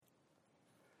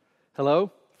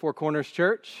Hello, Four Corners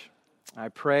Church. I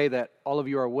pray that all of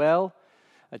you are well.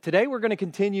 Today we're going to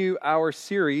continue our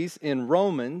series in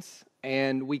Romans,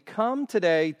 and we come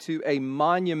today to a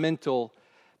monumental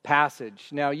passage.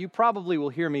 Now, you probably will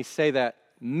hear me say that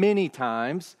many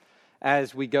times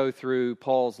as we go through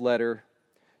Paul's letter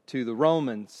to the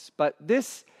Romans, but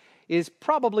this is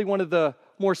probably one of the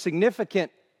more significant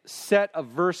set of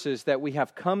verses that we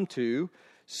have come to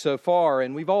so far,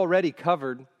 and we've already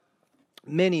covered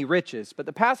many riches. But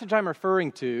the passage I'm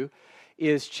referring to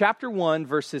is chapter 1,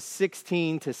 verses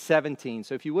 16 to 17.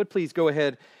 So if you would please go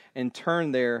ahead and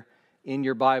turn there in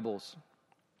your Bibles.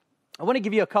 I want to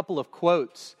give you a couple of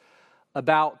quotes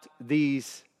about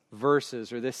these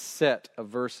verses, or this set of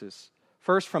verses.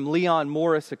 First, from Leon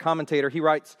Morris, a commentator, he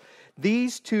writes,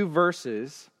 "These two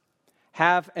verses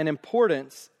have an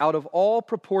importance out of all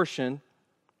proportion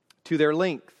to their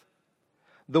length.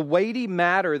 The weighty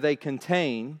matter they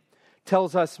contain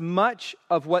tells us much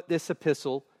of what this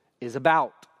epistle is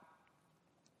about."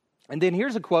 And then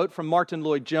here's a quote from Martin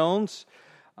Lloyd-Jones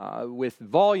with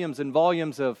volumes and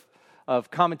volumes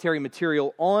of commentary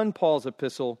material on Paul's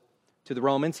epistle to the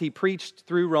Romans. He preached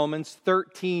through Romans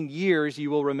 13 years.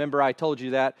 You will remember I told you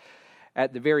that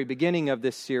at the very beginning of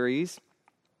this series.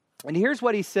 And here's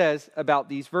what he says about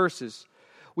these verses.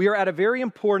 "We are at a very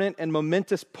important and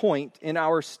momentous point in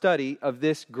our study of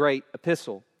this great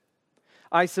epistle.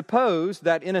 I suppose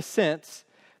that in a sense,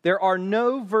 there are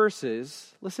no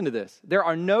verses, listen to this, there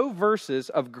are no verses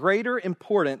of greater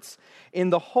importance in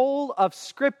the whole of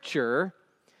Scripture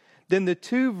than the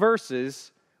two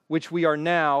verses which we are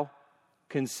now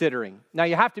considering." Now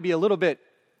you have to be a little bit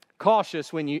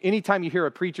cautious anytime you hear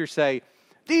a preacher say,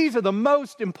 "These are the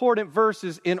most important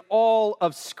verses in all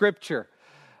of Scripture."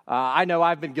 I know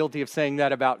I've been guilty of saying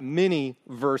that about many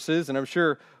verses, and I'm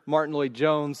sure Martin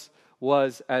Lloyd-Jones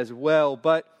was as well.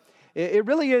 But it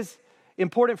really is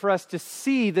important for us to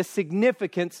see the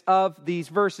significance of these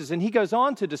verses. And he goes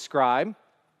on to describe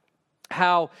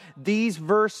how these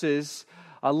verses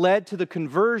led to the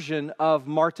conversion of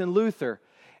Martin Luther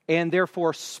and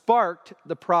therefore sparked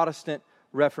the Protestant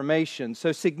Reformation.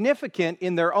 So significant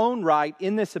in their own right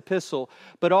in this epistle,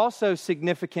 but also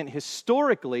significant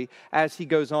historically as he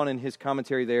goes on in his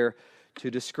commentary there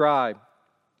to describe.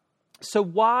 So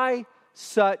why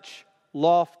such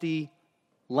lofty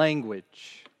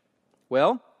language?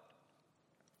 Well,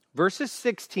 verses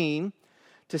 16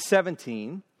 to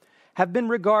 17 have been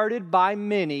regarded by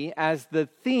many as the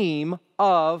theme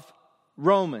of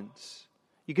Romans.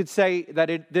 You could say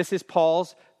that this is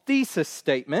Paul's thesis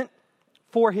statement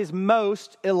for his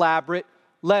most elaborate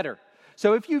letter.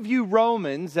 So if you view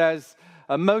Romans as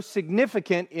most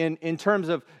significant in terms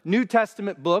of New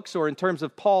Testament books or in terms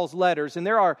of Paul's letters, and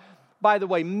there are, by the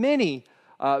way, many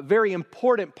very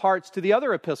important parts to the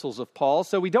other epistles of Paul,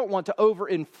 so we don't want to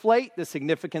overinflate the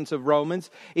significance of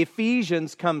Romans.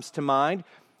 Ephesians comes to mind.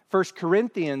 1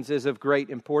 Corinthians is of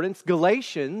great importance.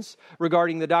 Galatians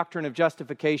regarding the doctrine of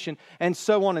justification, and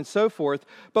so on and so forth.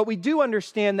 But we do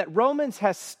understand that Romans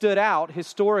has stood out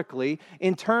historically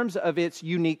in terms of its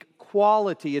unique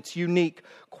quality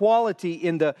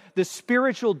in the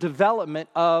spiritual development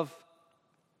of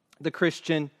the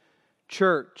Christian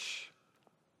church.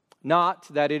 Not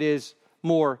that it is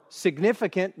more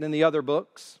significant than the other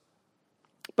books,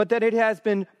 but that it has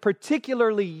been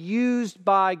particularly used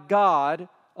by God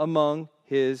among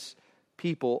His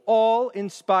people. All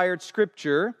inspired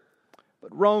Scripture,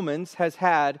 but Romans has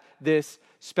had this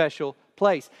special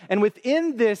place. And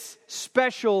within this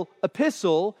special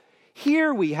epistle,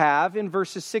 here we have in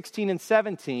verses 16 and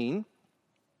 17,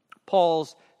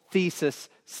 Paul's thesis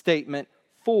statement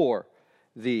for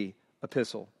the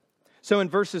epistle. So in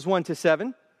verses 1 to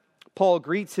 7, Paul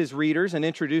greets his readers and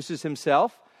introduces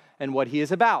himself and what he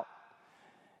is about.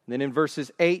 And then in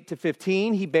verses 8 to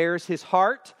 15, he bears his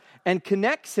heart and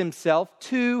connects himself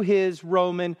to his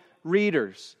Roman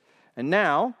readers. And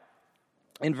now,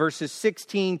 in verses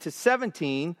 16 to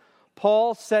 17,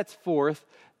 Paul sets forth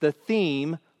the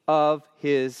theme of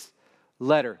his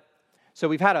letter. So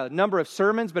we've had a number of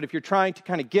sermons, but if you're trying to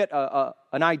kind of get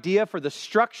an idea for the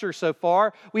structure so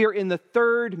far, we are in the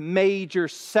third major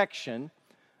section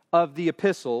of the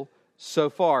epistle so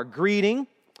far. Greeting,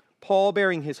 Paul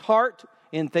bearing his heart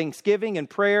in thanksgiving and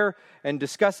prayer and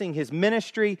discussing his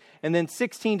ministry, and then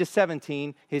 16 to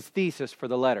 17, his thesis for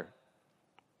the letter.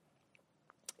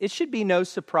 It should be no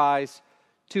surprise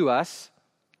to us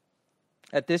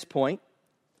at this point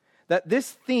that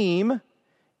this theme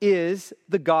is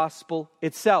the gospel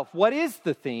itself. What is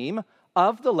the theme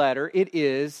of the letter? It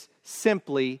is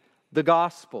simply the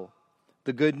gospel,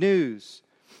 the good news.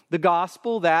 The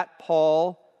gospel that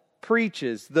Paul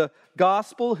preaches. The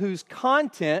gospel whose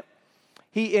content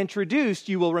he introduced,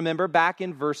 you will remember, back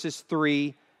in verses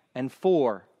 3 and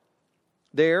 4.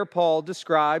 There, Paul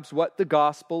describes what the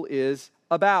gospel is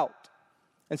about.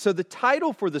 And so the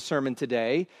title for the sermon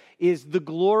today is The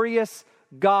Glorious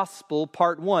Gospel,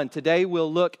 Part 1. Today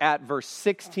we'll look at verse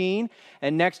 16,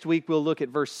 and next week we'll look at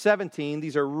verse 17.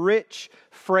 These are rich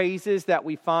phrases that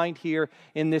we find here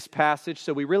in this passage,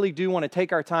 so we really do want to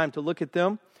take our time to look at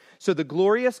them. So the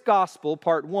Glorious Gospel,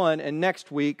 Part 1, and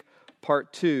next week,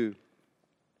 Part 2.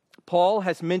 Paul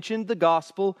has mentioned the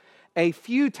gospel a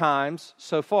few times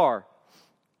so far.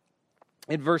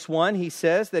 In verse 1, he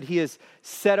says that he is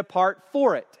set apart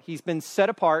for it. He's been set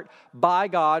apart by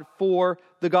God for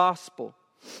the gospel.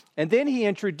 And then he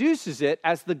introduces it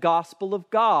as the gospel of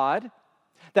God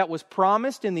that was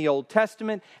promised in the Old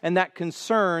Testament and that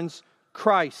concerns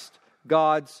Christ,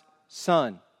 God's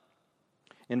Son.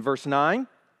 In verse 9,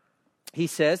 he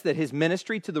says that his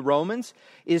ministry to the Romans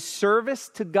is service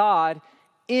to God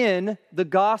in the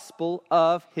gospel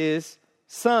of his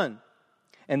Son.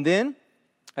 And then,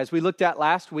 as we looked at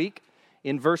last week,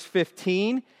 in verse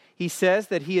 15, he says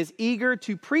that he is eager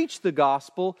to preach the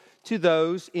gospel to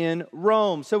those in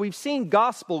Rome. So we've seen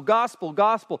gospel, gospel,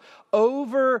 gospel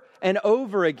over and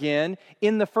over again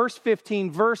in the first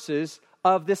 15 verses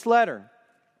of this letter.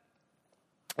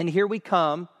 And here we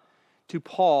come to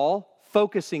Paul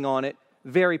focusing on it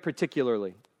very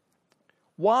particularly.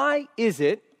 Why is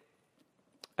it,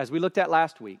 as we looked at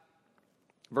last week,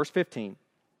 verse 15,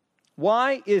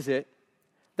 why is it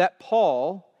that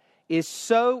Paul is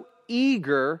so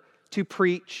eager to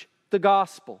preach the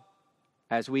gospel?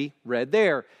 As we read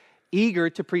there, eager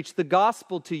to preach the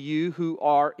gospel to you who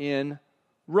are in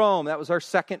Rome. That was our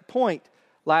second point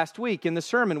last week in the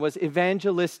sermon, was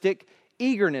evangelistic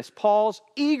eagerness. Paul's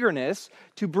eagerness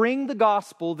to bring the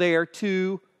gospel there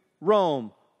to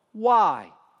Rome.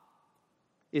 Why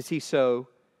is he so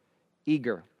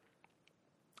eager?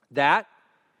 That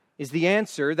is the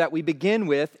answer that we begin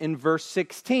with in verse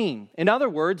 16. In other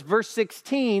words, verse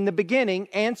 16, the beginning,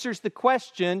 answers the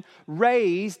question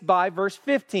raised by verse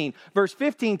 15. Verse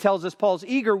 15 tells us Paul's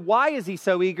eager. Why is he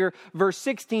so eager? Verse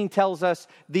 16 tells us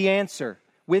the answer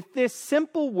with this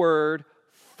simple word,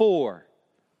 for.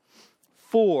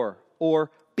 For,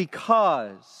 or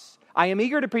because. I am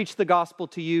eager to preach the gospel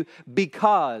to you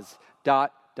because, ...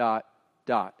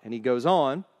 And he goes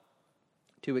on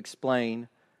to explain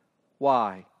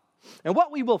why. And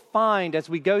what we will find as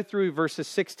we go through verses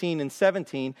 16 and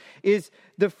 17 is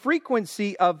the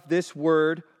frequency of this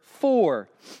word for.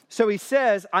 So he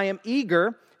says, I am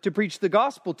eager to preach the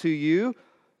gospel to you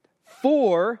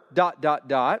for ...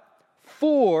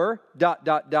 for ...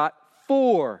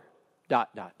 for ...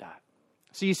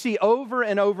 So you see, over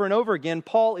and over and over again,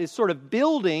 Paul is sort of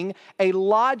building a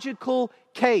logical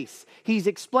case. He's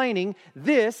explaining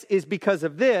this is because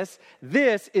of this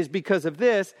is because of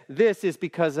this is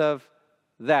because of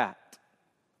that.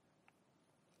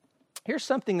 Here's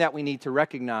something that we need to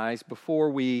recognize before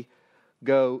we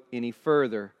go any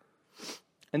further.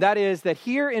 And that is that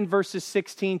here in verses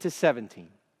 16 to 17,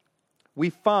 we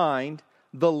find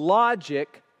the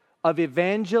logic of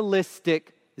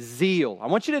evangelistic zeal. I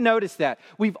want you to notice that.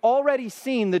 We've already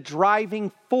seen the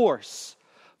driving force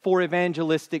for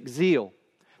evangelistic zeal.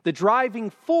 The driving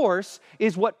force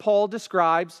is what Paul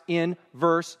describes in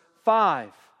verse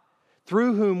 5.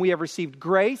 Through whom we have received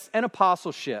grace and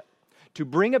apostleship to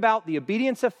bring about the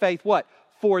obedience of faith, what?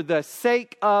 For the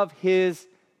sake of his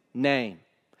name.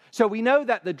 So we know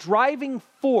that the driving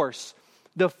force,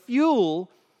 the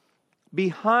fuel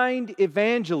behind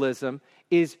evangelism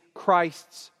is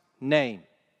Christ's name.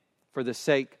 For the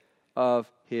sake of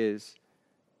his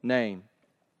name.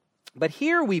 But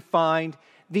here we find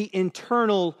the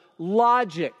internal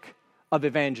logic of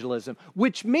evangelism,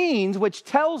 which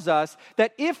tells us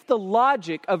that if the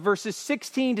logic of verses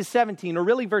 16 to 17, or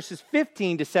really verses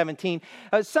 15 to 17,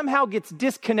 somehow gets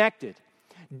disconnected,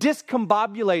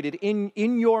 discombobulated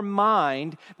in your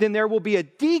mind, then there will be a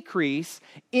decrease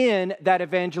in that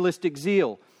evangelistic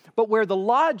zeal. But where the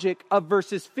logic of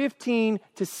verses 15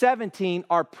 to 17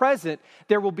 are present,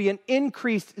 there will be an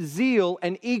increased zeal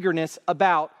and eagerness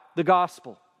about the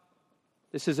gospel.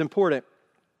 This is important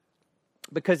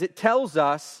because it tells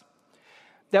us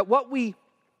that what we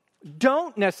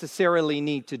don't necessarily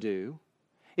need to do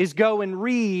is go and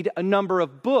read a number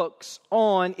of books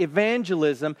on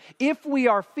evangelism if we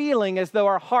are feeling as though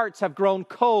our hearts have grown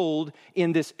cold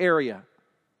in this area.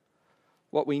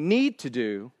 What we need to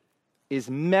do is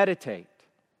meditate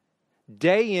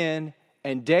day in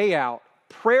and day out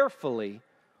prayerfully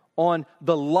on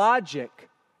the logic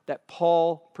that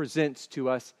Paul presents to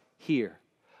us here.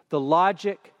 The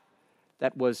logic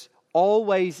that was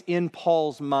always in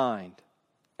Paul's mind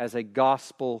as a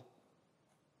gospel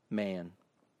man.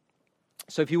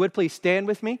 So if you would please stand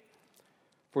with me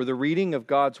for the reading of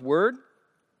God's Word.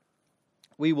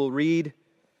 We will read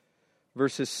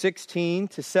verses 16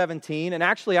 to 17. And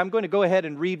actually, I'm going to go ahead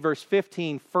and read verse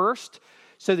 15 first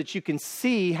so that you can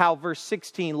see how verse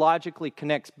 16 logically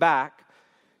connects back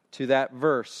to that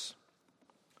verse.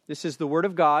 This is the Word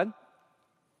of God.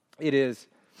 It is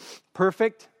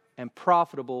perfect and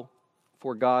profitable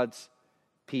for God's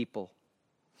people.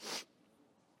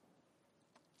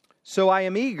 So I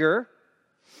am eager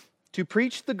to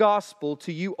preach the gospel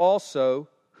to you also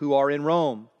who are in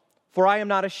Rome. For I am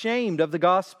not ashamed of the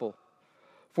gospel,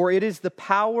 for it is the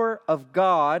power of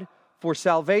God for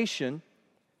salvation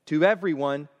to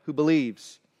everyone who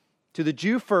believes, to the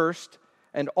Jew first,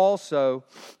 and also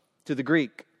to the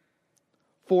Greek.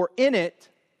 For in it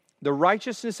the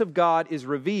righteousness of God is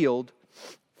revealed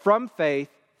from faith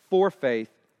for faith.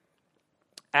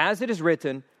 As it is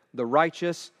written, the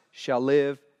righteous shall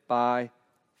live by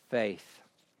faith.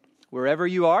 Wherever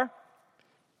you are,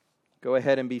 go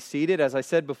ahead and be seated. As I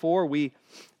said before, we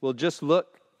will just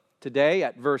look today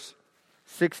at verse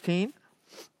 16,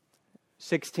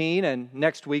 and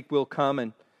next week we'll come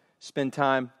and spend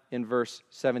time in verse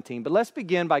 17. But let's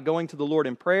begin by going to the Lord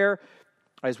in prayer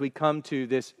as we come to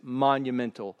this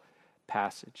monumental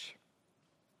passage.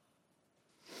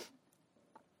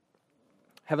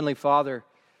 Heavenly Father,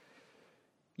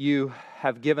 you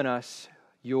have given us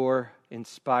your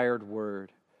inspired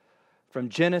word. From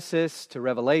Genesis to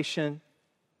Revelation,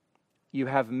 you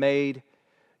have made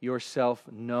yourself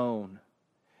known.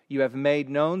 You have made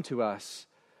known to us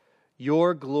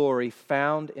your glory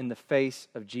found in the face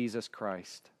of Jesus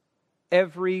Christ.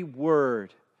 Every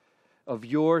word of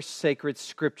your sacred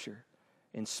Scripture,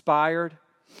 inspired,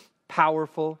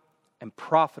 powerful, and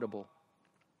profitable.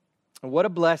 And what a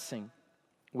blessing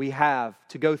we have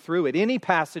to go through it, any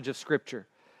passage of Scripture,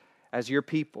 as your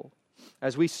people.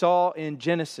 As we saw in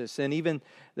Genesis, and even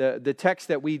the text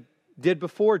that we did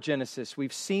before Genesis,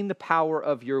 we've seen the power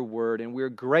of your word, and we're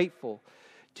grateful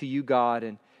to you, God.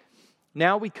 And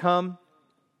now we come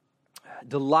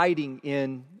delighting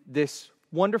in this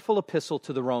wonderful epistle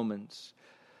to the Romans,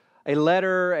 a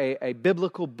letter, a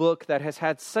biblical book that has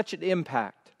had such an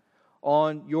impact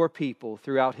on your people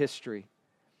throughout history.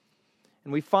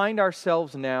 And we find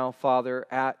ourselves now, Father,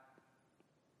 at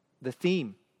the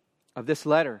theme of this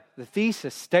letter, the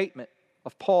thesis statement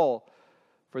of Paul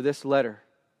for this letter.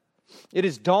 It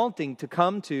is daunting to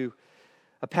come to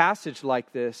a passage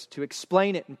like this, to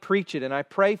explain it and preach it. And I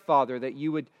pray, Father, that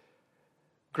you would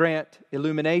grant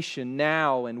illumination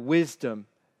now and wisdom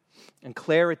and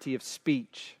clarity of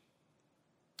speech.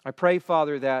 I pray,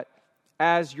 Father, that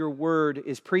as your word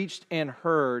is preached and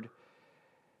heard,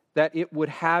 that it would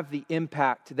have the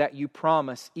impact that you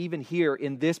promise, even here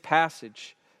in this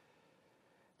passage,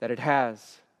 that it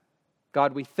has.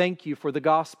 God, we thank you for the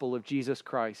gospel of Jesus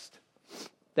Christ,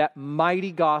 that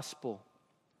mighty gospel,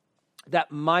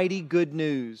 that mighty good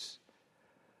news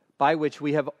by which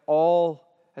we have all,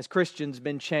 as Christians,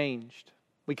 been changed.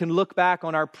 We can look back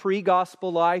on our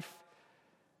pre-gospel life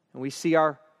and we see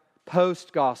our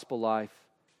post-gospel life.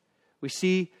 We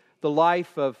see the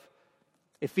life of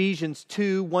Ephesians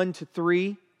 2,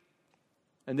 1-3,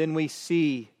 and then we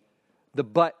see the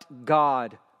but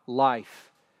God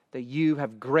life that you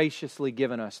have graciously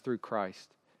given us through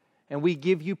Christ. And we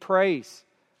give you praise.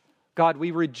 God,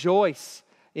 we rejoice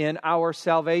in our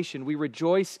salvation. We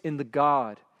rejoice in the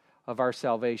God of our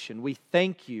salvation. We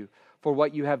thank you for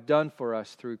what you have done for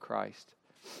us through Christ.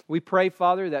 We pray,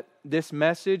 Father, that this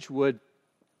message would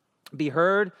be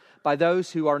heard by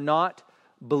those who are not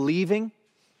believing,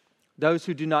 those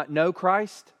who do not know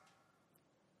Christ,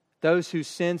 those whose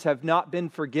sins have not been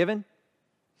forgiven,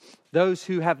 those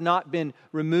who have not been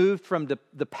removed from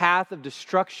the path of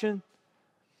destruction.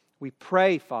 We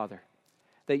pray, Father,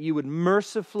 that you would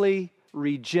mercifully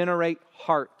regenerate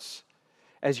hearts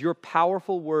as your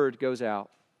powerful word goes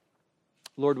out.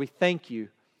 Lord, we thank you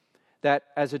that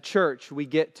as a church we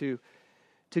get to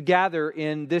gather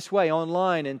in this way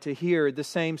online and to hear the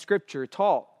same Scripture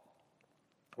taught.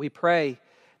 We pray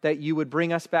that you would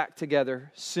bring us back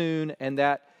together soon and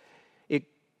that it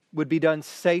would be done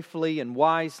safely and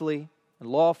wisely and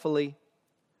lawfully.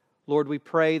 Lord, we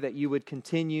pray that you would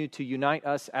continue to unite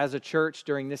us as a church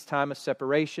during this time of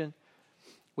separation.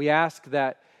 We ask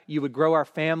that you would grow our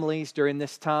families during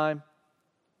this time,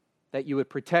 that you would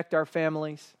protect our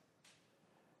families.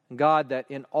 And God, that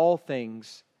in all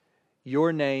things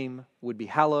your name would be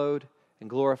hallowed and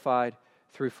glorified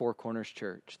through Four Corners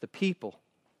Church, the people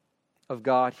of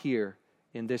God here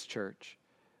in this church.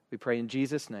 We pray in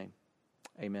Jesus' name.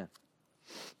 Amen.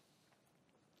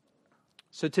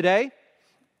 So today,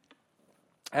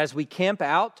 as we camp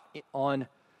out on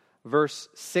verse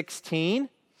 16,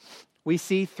 we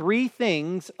see three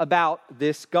things about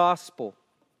this gospel.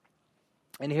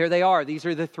 And here they are. These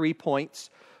are the 3 points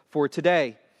for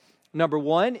today. Number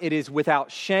 1, it is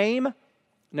without shame.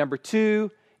 Number 2,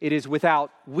 it is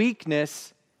without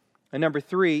weakness. And number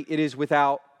 3, it is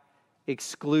without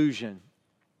exclusion.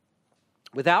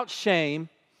 Without shame,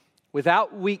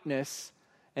 without weakness,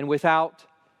 and without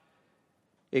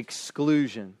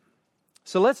exclusion.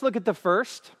 So let's look at the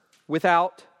first,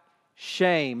 without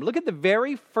shame. Look at the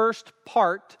very first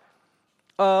part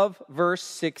of verse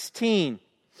 16.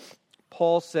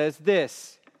 Paul says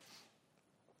this,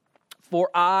 "For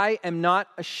I am not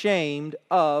ashamed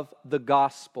of the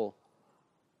gospel."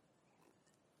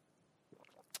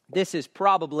 This is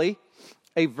probably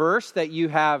a verse that you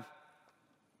have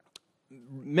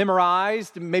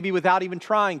memorized, maybe without even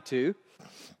trying to.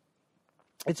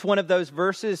 It's one of those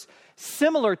verses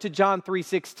similar to John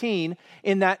 3:16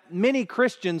 in that many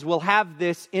Christians will have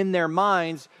this in their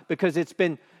minds because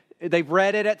they've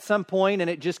read it at some point and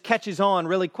it just catches on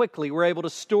really quickly. We're able to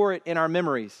store it in our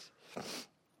memories.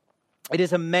 It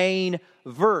is a main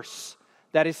verse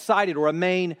that is cited, or a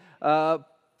main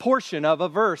portion of a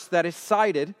verse that is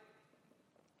cited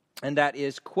and that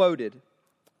is quoted.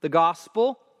 The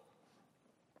gospel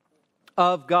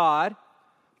of God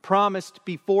promised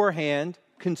beforehand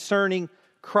concerning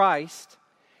Christ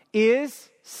is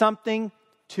something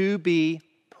to be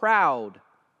proud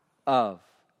of.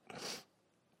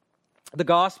 The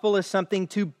gospel is something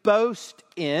to boast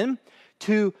in,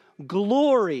 to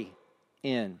glory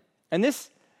in. And this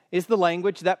is the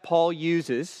language that Paul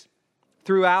uses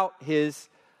throughout his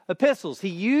epistles. He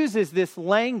uses this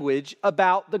language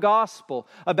about the gospel,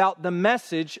 about the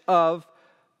message of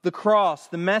the cross,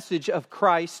 the message of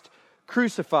Christ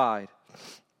crucified.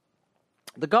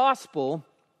 The gospel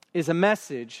is a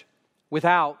message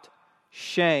without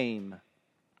shame.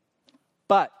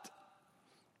 But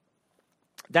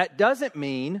that doesn't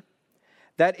mean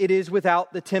that it is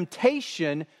without the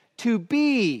temptation to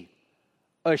be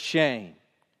ashamed.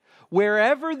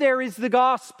 Wherever there is the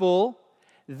gospel,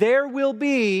 there will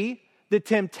be the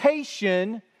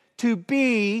temptation to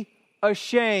be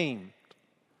ashamed.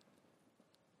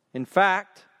 In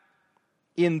fact,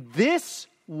 in this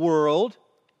world,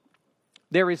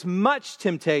 there is much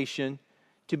temptation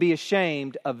to be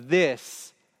ashamed of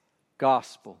this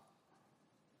gospel.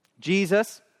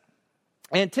 Jesus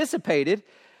anticipated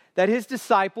that his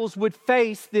disciples would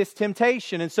face this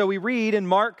temptation. And so we read in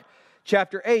Mark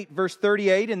chapter 8, verse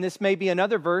 38, and this may be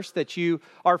another verse that you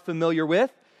are familiar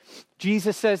with.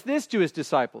 Jesus says this to his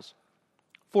disciples,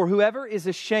 "For whoever is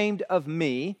ashamed of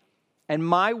me and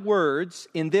my words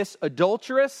in this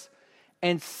adulterous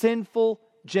and sinful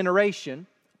generation,"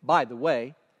 by the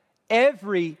way,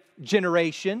 every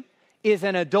generation is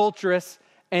an adulterous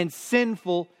and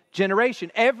sinful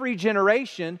generation. Every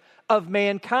generation of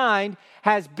mankind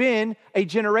has been a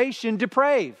generation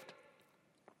depraved.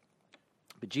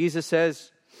 But Jesus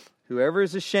says, "Whoever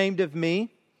is ashamed of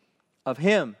me, of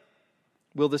him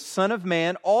will the Son of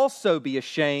Man also be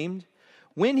ashamed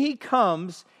when he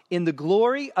comes in the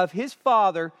glory of his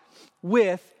Father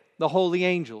with the holy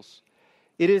angels."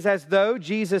 It is as though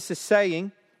Jesus is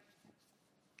saying,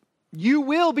 you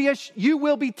will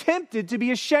be tempted to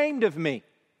be ashamed of me.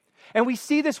 And we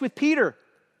see this with Peter.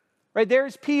 Right,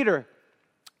 there's Peter,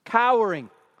 cowering,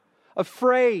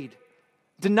 afraid,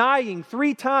 denying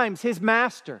 3 times his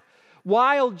master,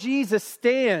 while Jesus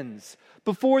stands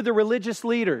before the religious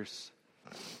leaders.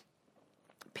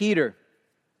 Peter,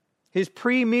 his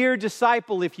premier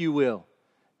disciple, if you will,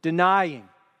 denying,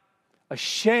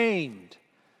 ashamed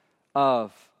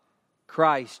of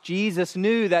Christ. Jesus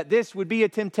knew that this would be a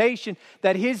temptation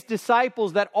that his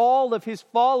disciples, that all of his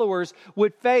followers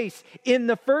would face in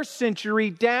the first century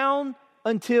down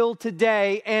until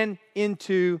today and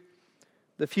into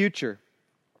the future.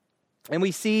 And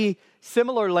we see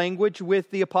similar language with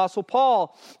the Apostle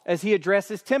Paul as he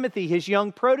addresses Timothy, his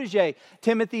young protege.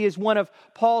 Timothy is one of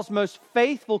Paul's most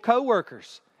faithful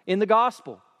co-workers in the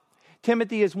gospel.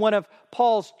 Timothy is one of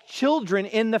Paul's children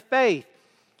in the faith.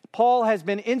 Paul has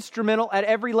been instrumental at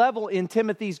every level in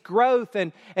Timothy's growth,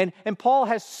 and Paul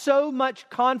has so much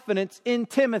confidence in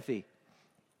Timothy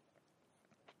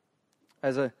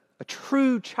as a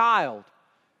true child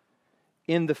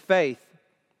in the faith.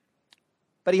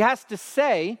 But he has to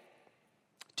say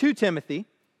to Timothy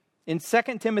in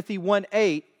 2 Timothy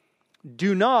 1:8,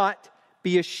 "Do not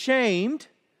be ashamed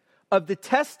of the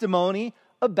testimony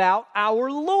about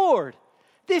our Lord."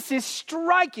 This is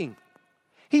striking.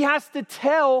 He has to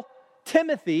tell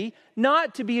Timothy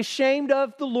not to be ashamed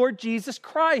of the Lord Jesus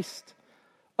Christ,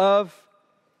 of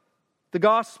the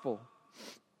gospel.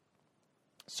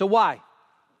 So why?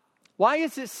 Why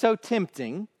is it so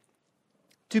tempting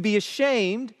to be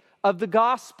ashamed of the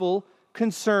gospel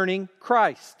concerning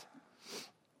Christ?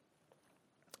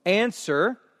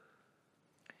 Answer: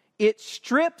 it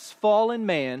strips fallen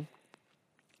man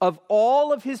of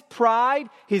all of his pride,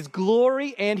 his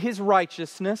glory, and his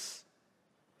righteousness,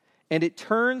 and it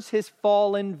turns his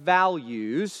fallen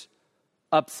values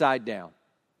upside down.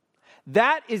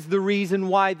 That is the reason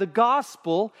why the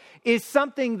gospel is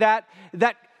something that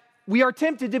we are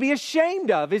tempted to be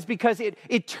ashamed of, is because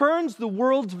it turns the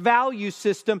world's value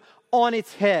system on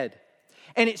its head.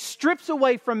 And it strips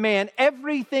away from man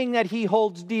everything that he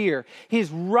holds dear.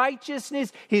 His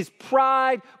righteousness, his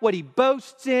pride, what he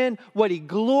boasts in, what he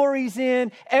glories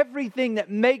in, everything that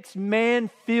makes man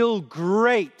feel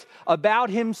great about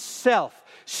himself,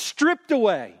 stripped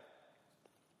away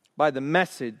by the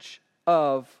message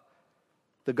of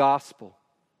the gospel.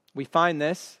 We find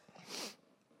this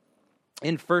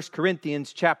in 1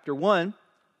 Corinthians chapter 1,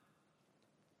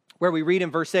 where we read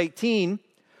in verse 18,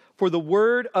 "For the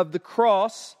word of the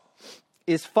cross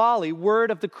is folly."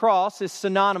 Word of the cross is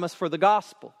synonymous for the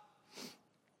gospel.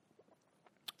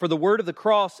 "For the word of the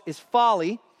cross is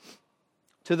folly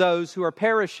to those who are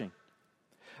perishing.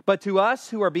 But to us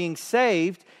who are being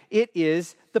saved, it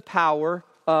is the power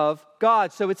of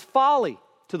God." So it's folly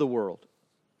to the world.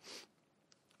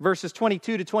 Verses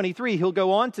 22 to 23, he'll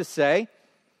go on to say,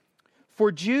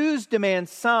 "For Jews demand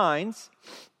signs,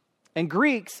 and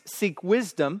Greeks seek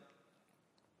wisdom,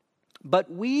 but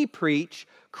we preach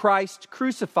Christ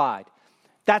crucified."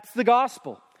 That's the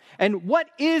gospel. And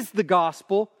what is the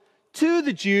gospel to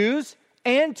the Jews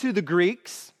and to the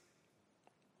Greeks?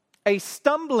 A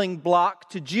stumbling block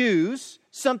to Jews,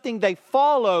 something they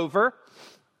fall over,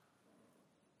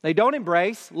 they don't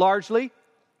embrace largely,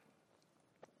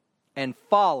 and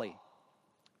folly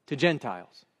to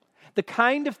Gentiles. The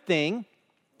kind of thing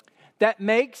that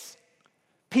makes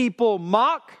people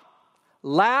mock,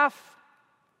 laugh,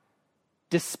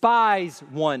 despise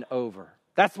one over.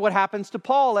 That's what happens to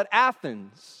Paul at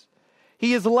Athens.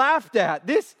 He is laughed at.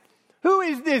 Who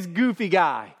is this goofy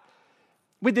guy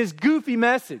with this goofy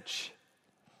message?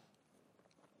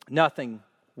 Nothing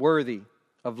worthy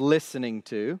of listening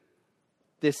to.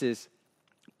 This is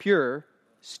pure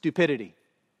stupidity,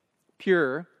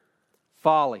 pure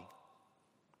folly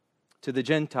to the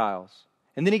Gentiles.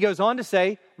 And then he goes on to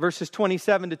say, verses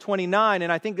 27 to 29,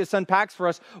 and I think this unpacks for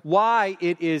us why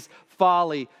it is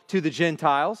folly to the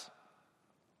Gentiles.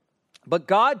 "But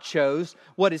God chose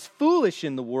what is foolish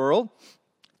in the world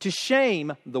to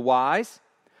shame the wise.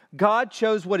 God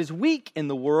chose what is weak in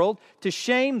the world to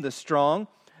shame the strong.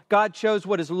 God chose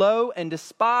what is low and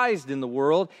despised in the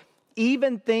world,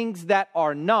 even things that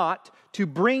are not, to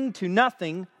bring to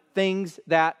nothing things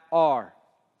that are."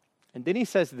 And then he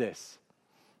says this,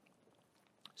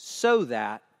 "So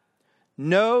that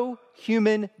no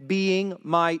human being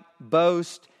might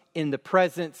boast in the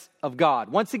presence of God."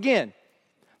 Once again,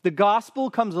 the gospel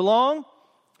comes along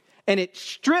and it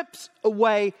strips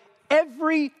away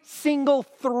every single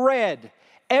thread,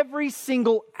 every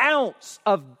single ounce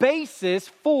of basis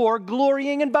for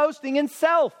glorying and boasting in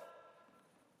self.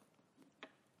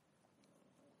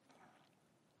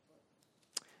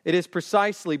 It is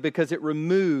precisely because it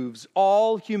removes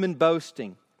all human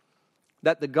boasting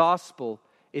that the gospel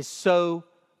is so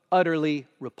utterly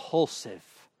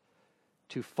repulsive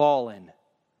to fallen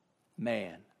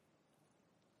man.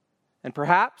 And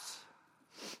perhaps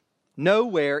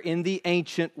nowhere in the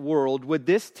ancient world would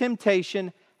this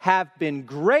temptation have been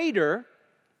greater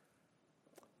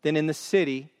than in the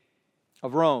city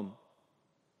of Rome.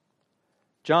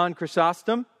 John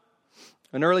Chrysostom,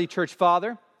 an early church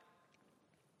father,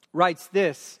 writes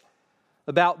this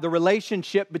about the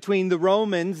relationship between the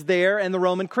Romans there and the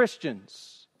Roman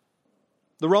Christians.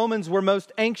 The Romans were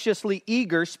most anxiously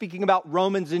eager, speaking about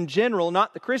Romans in general,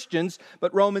 not the Christians,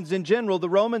 but Romans in general. The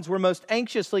Romans were most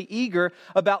anxiously eager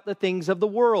about the things of the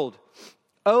world,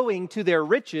 owing to their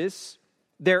riches,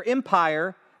 their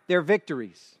empire, their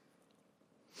victories.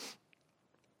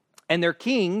 And their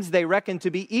kings they reckoned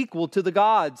to be equal to the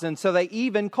gods, and so they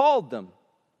even called them.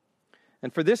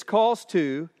 And for this cause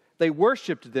too, they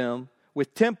worshipped them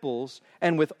with temples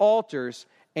and with altars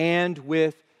and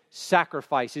with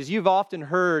sacrifices. You've often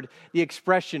heard the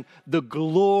expression, the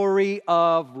glory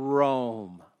of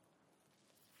Rome.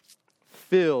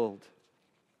 Filled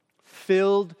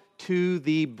to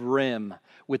the brim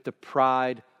with the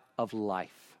pride of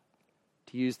life,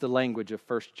 to use the language of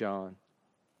 1 John.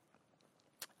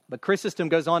 But Chrysostom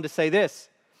goes on to say this,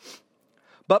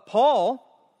 But Paul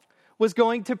was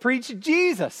going to preach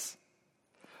Jesus,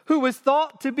 who was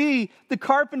thought to be the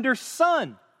carpenter's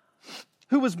son,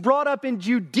 who was brought up in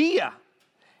Judea,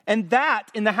 and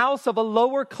that in the house of a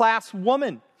lower class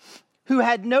woman, who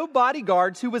had no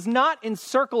bodyguards, who was not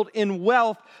encircled in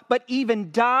wealth, but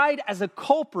even died as a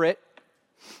culprit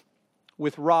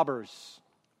with robbers,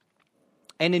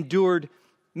 and endured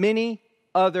many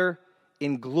other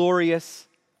inglorious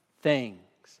things.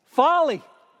 Folly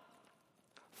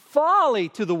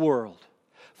to the world.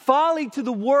 Folly to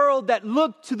the world that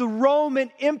looked to the Roman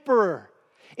emperor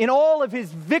in all of his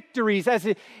victories,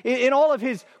 in all of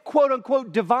his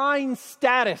quote-unquote divine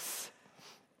status.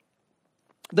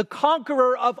 The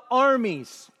conqueror of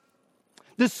armies,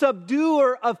 the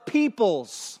subduer of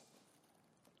peoples.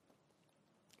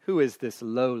 Who is this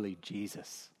lowly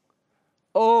Jesus?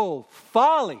 Oh,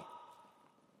 folly.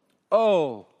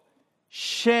 Oh,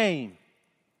 shame.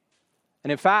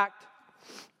 And in fact,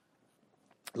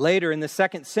 later in the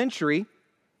 2nd century,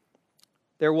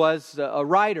 there was a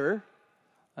writer,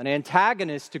 an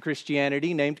antagonist to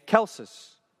Christianity named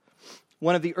Celsus,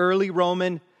 one of the early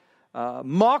Roman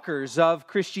mockers of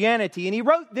Christianity. And he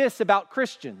wrote this about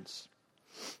Christians.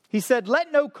 He said,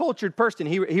 let no cultured person,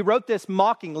 he wrote this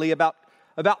mockingly about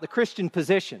the Christian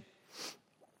position.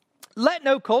 Let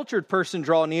no cultured person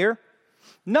draw near,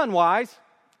 none wise,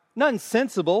 none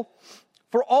sensible.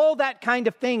 For all that kind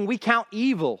of thing we count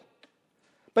evil.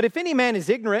 But if any man is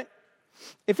ignorant,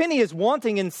 if any is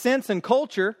wanting in sense and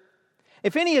culture,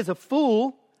 if any is a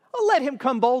fool, let him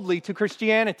come boldly to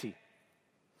Christianity.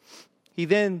 He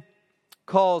then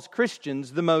calls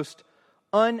Christians the most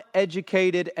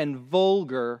uneducated and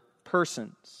vulgar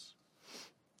persons.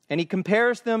 And he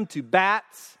compares them to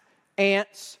bats,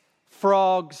 ants,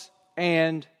 frogs,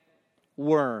 and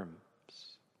worms.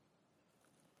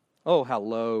 Oh, how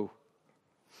low.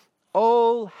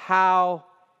 Oh, how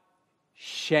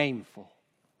shameful.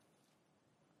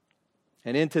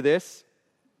 And into this,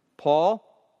 Paul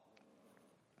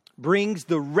brings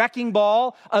the wrecking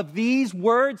ball of these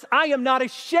words. I am not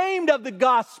ashamed of the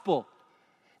gospel.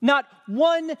 Not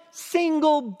one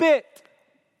single bit.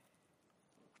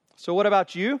 So what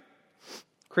about you,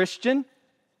 Christian?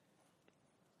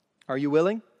 Are you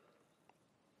willing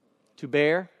to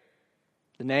bear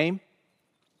the name?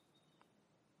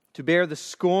 To bear the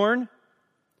scorn?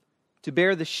 To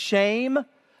bear the shame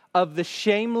of the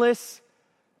shameless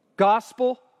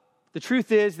gospel? The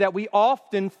truth is that we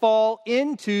often fall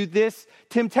into this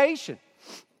temptation.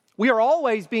 We are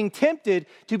always being tempted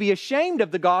to be ashamed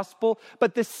of the gospel,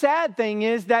 but the sad thing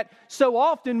is that so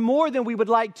often, more than we would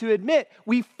like to admit,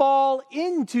 we fall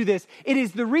into this. It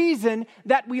is the reason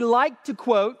that we like to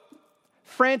quote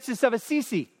Francis of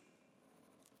Assisi.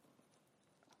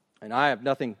 And I have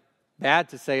nothing bad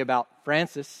to say about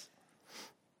Francis.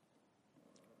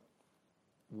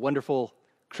 Wonderful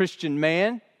Christian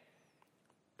man.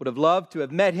 Would have loved to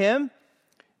have met him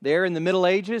there in the Middle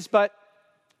Ages, but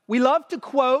we love to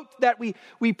quote that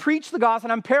we preach the gospel,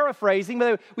 and I'm paraphrasing,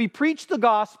 but we preach the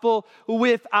gospel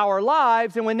with our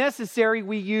lives, and when necessary,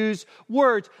 we use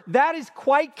words. That is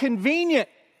quite convenient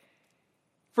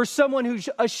for someone who's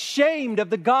ashamed of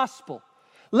the gospel.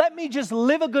 Let me just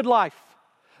live a good life.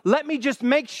 Let me just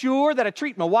make sure that I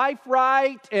treat my wife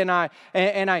right, and I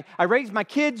raise my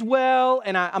kids well,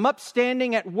 and I'm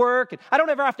upstanding at work, and I don't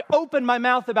ever have to open my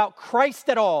mouth about Christ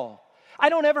at all. I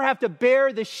don't ever have to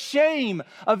bear the shame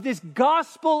of this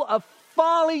gospel of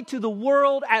folly to the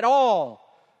world at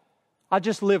all. I'll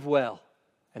just live well,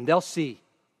 and they'll see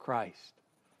Christ.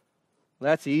 Well,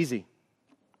 that's easy.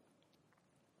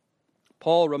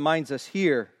 Paul reminds us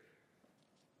here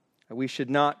that we should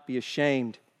not be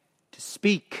ashamed to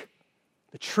speak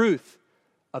the truth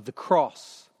of the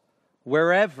cross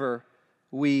wherever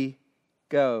we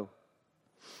go.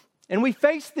 And we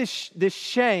face this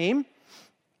shame,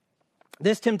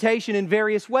 this temptation in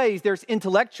various ways. There's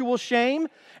intellectual shame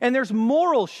and there's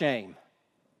moral shame.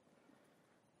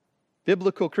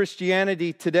 Biblical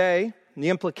Christianity today, and the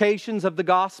implications of the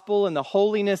gospel and the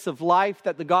holiness of life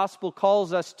that the gospel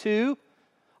calls us to,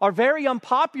 are very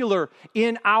unpopular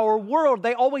in our world.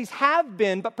 They always have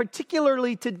been, but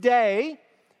particularly today,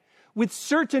 with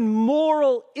certain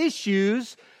moral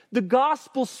issues, the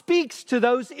gospel speaks to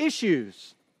those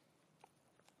issues.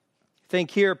 Think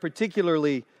here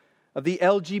particularly of the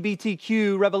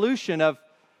LGBTQ revolution, of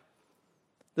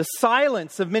the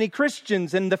silence of many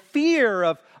Christians and the fear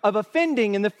of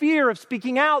offending and the fear of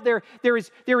speaking out. There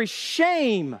is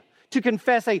shame to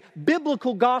confess a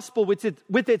biblical gospel with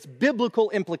its biblical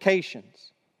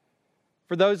implications.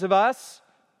 For those of us,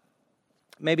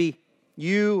 maybe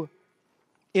you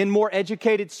in more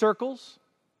educated circles,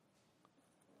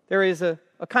 there is a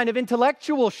kind of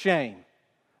intellectual shame.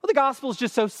 Well, the gospel is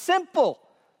just so simple.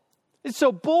 It's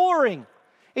so boring.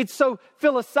 It's so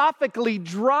philosophically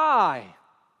dry.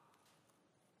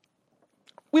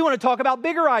 We want to talk about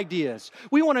bigger ideas.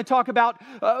 We want to talk about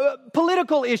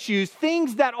political issues,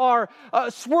 things that are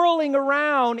swirling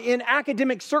around in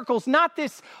academic circles, not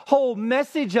this whole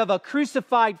message of a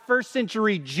crucified first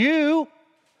century Jew.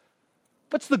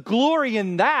 What's the glory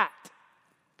in that?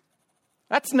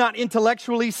 That's not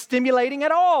intellectually stimulating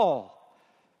at all.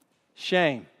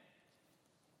 Shame.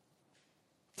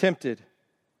 Tempted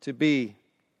to be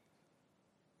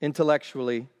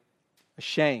intellectually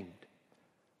ashamed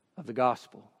of the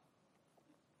gospel.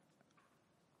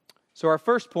 So our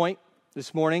first point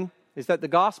this morning is that the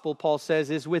gospel, Paul says,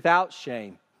 is without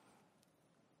shame.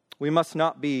 We must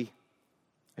not be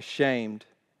ashamed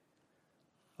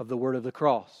of the word of the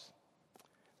cross.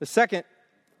 The second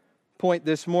point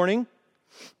this morning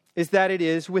is that it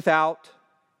is without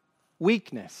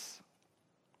weakness.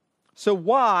 So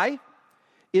why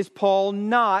is Paul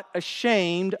not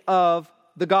ashamed of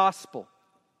the gospel?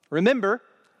 Remember,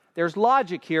 there's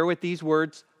logic here with these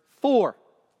words, for.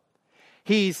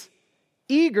 He's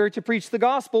eager to preach the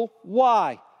gospel.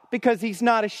 Why? Because he's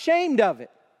not ashamed of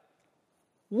it.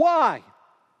 Why?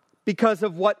 Because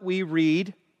of what we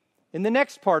read in the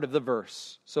next part of the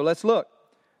verse. So let's look.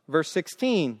 Verse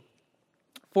 16.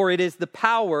 For it is the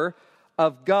power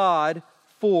of God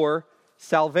for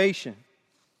salvation.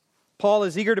 Paul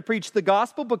is eager to preach the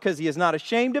gospel because he is not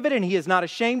ashamed of it, and he is not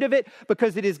ashamed of it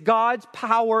because it is God's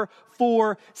power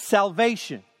for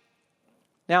salvation.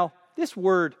 Now, this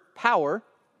word power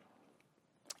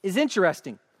is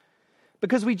interesting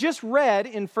because we just read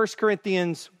in 1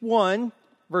 Corinthians 1,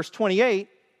 verse 28,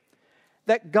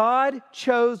 that God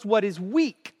chose what is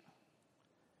weak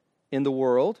in the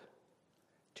world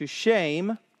to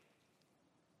shame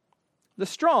the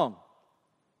strong.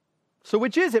 So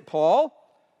which is it, Paul?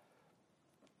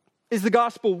 Is the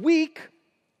gospel weak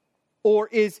or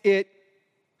is it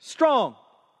strong?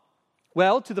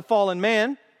 Well, to the fallen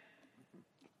man,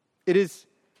 it is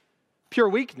pure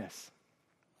weakness.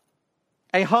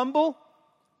 A humble,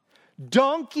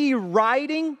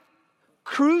 donkey-riding,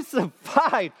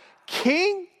 crucified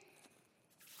king,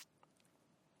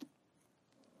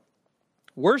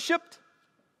 worshipped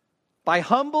by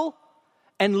humble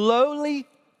and lowly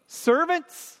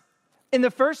servants. In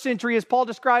the first century, as Paul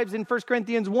describes in 1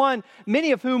 Corinthians 1,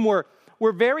 many of whom were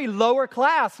very lower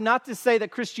class, not to say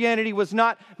that Christianity was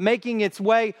not making its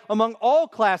way among all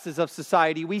classes of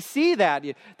society. We see that.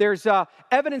 There's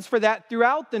evidence for that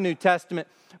throughout the New Testament.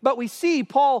 But we see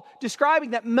Paul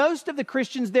describing that most of the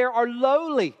Christians there are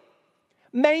lowly,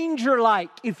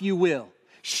 manger-like, if you will,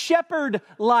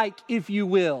 shepherd-like, if you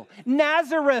will,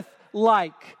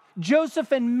 Nazareth-like,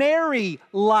 Joseph and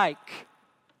Mary-like,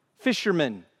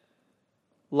 fishermen-like,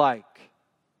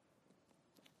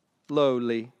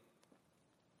 lowly.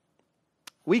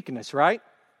 Weakness, right?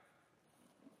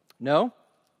 No.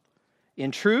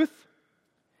 In truth,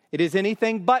 it is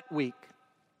anything but weak.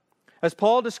 As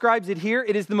Paul describes it here,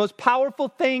 it is the most powerful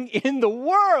thing in the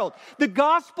world. The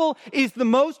gospel is the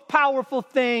most powerful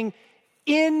thing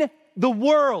in the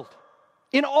world,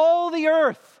 in all the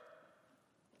earth.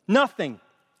 Nothing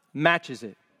matches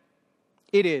it.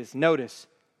 It is, notice,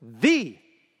 the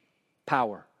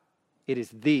power. It is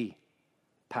the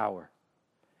power.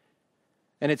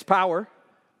 And its power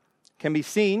can be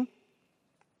seen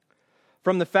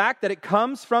from the fact that it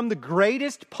comes from the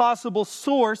greatest possible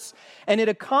source and it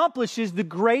accomplishes the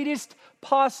greatest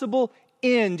possible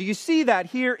end. Do you see that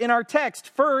here in our text?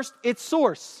 First, its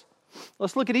source.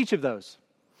 Let's look at each of those.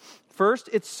 First,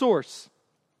 its source.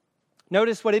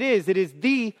 Notice what it is. It is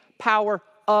the power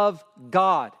of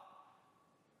God.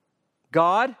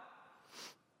 God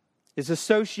is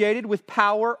associated with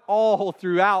power all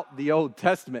throughout the Old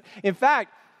Testament. In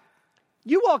fact,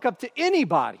 you walk up to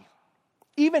anybody,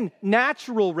 even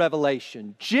natural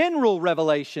revelation, general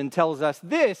revelation tells us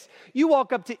this. You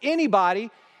walk up to anybody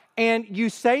and you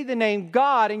say the name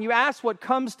God and you ask what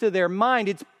comes to their mind.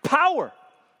 It's power.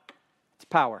 It's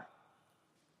power.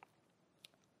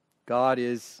 God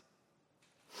is,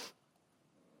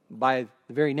 by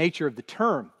the very nature of the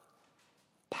term,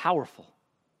 powerful,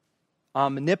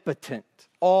 omnipotent,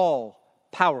 all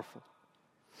powerful.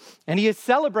 And he is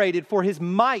celebrated for his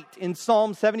might in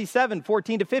Psalm 77,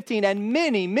 14 to 15, and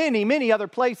many, many, many other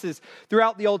places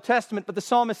throughout the Old Testament. But the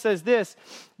psalmist says this,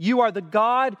 "You are the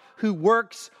God who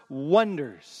works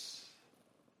wonders.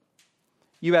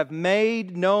 You have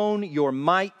made known your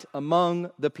might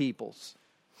among the peoples."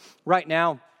 Right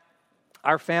now,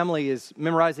 Our family is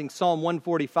memorizing Psalm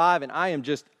 145, and I am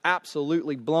just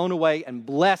absolutely blown away and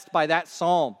blessed by that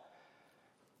psalm.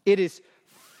 It is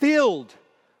filled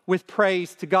with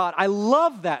praise to God. I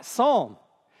love that psalm.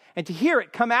 And to hear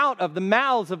it come out of the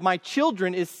mouths of my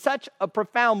children is such a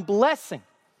profound blessing.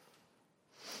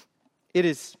 It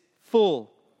is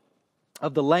full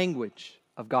of the language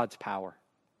of God's power.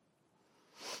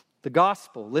 The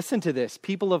gospel, listen to this.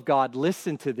 People of God,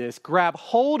 listen to this. Grab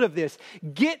hold of this.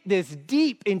 Get this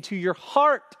deep into your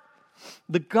heart.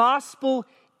 The gospel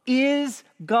is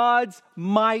God's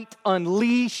might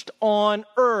unleashed on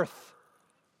earth.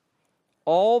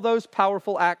 All those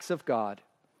powerful acts of God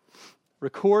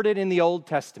recorded in the Old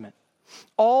Testament,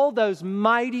 all those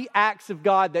mighty acts of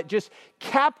God that just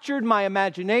captured my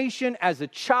imagination as a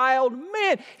child.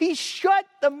 Man, he shut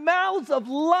the mouths of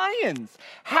lions.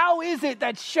 How is it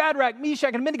that Shadrach,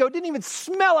 Meshach, and Abednego didn't even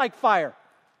smell like fire?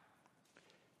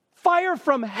 Fire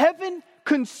from heaven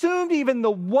consumed even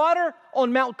the water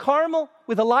on Mount Carmel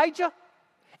with Elijah.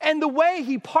 And the way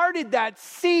he parted that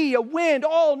sea, a wind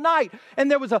all night, and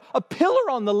there was a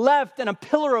pillar on the left and a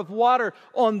pillar of water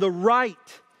on the right.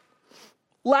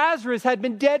 Lazarus had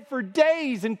been dead for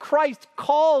days, and Christ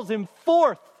calls him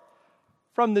forth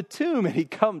from the tomb, and he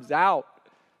comes out.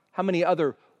 How many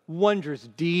other wondrous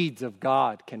deeds of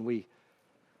God can we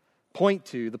point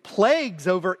to? The plagues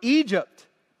over Egypt,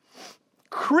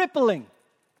 crippling,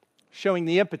 showing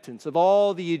the impotence of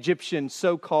all the Egyptian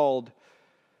so-called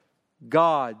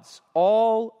gods.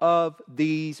 All of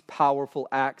these powerful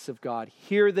acts of God.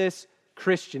 Hear this,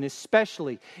 Christian,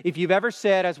 especially if you've ever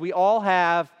said, as we all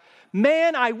have,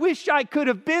 man, I wish I could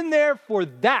have been there for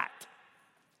that.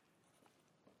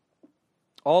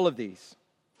 All of these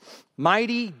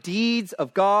mighty deeds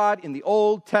of God in the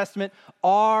Old Testament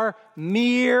are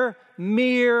mere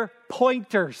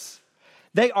pointers.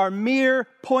 They are mere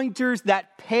pointers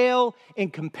that pale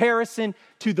in comparison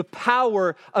to the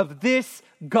power of this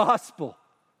gospel.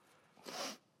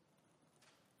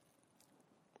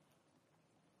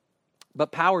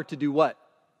 But power to do what?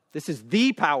 This is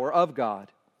the power of God.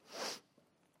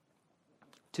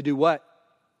 To do what?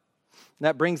 And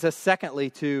that brings us secondly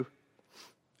to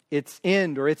its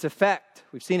end or its effect.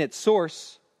 We've seen its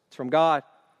source. It's from God,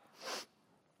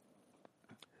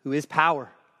 who is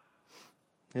power.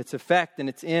 Its effect and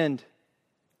its end.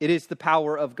 It is the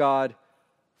power of God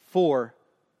for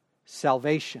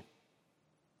salvation.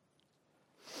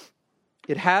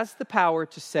 It has the power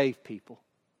to save people.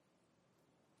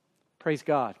 Praise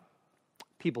God.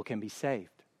 People can be saved.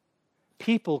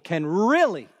 People can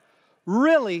really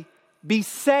be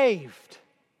saved.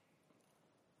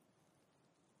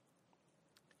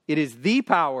 It is the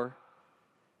power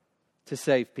to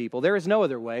save people. There is no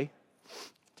other way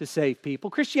to save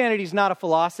people. Christianity is not a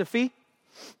philosophy.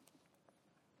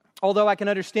 Although I can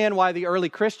understand why the early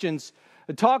Christians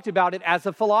talked about it as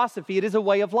a philosophy. It is a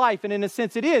way of life, and in a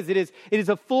sense it is. It is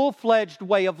a full-fledged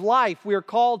way of life. We are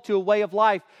called to a way of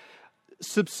life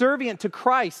subservient to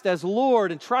Christ as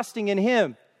Lord and trusting in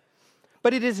Him.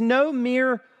 But it is no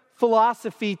mere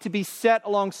philosophy to be set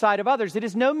alongside of others. It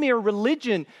is no mere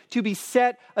religion to be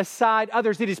set aside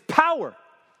others. It is power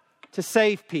to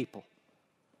save people.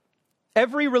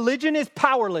 Every religion is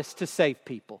powerless to save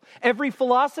people. Every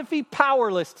philosophy,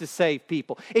 powerless to save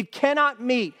people. It cannot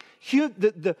meet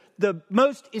the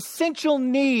most essential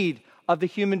need of the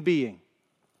human being.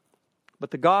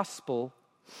 But the gospel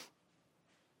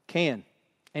can.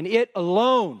 And it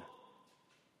alone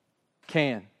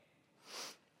can.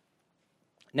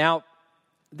 Now,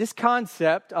 this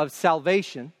concept of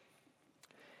salvation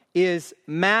is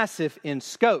massive in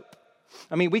scope.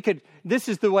 I mean, this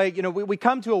is the way, we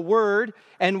come to a word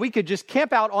and we could just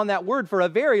camp out on that word for a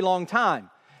very long time.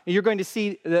 And you're going to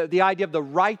see the idea of the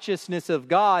righteousness of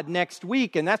God next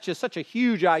week, and that's just such a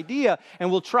huge idea, and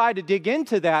we'll try to dig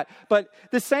into that. But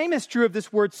the same is true of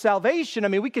this word salvation. I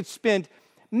mean, we could spend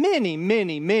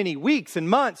many weeks and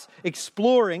months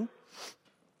exploring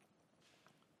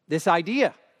this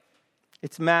idea.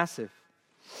 It's massive.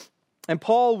 And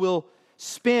Paul will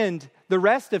spend the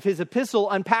rest of his epistle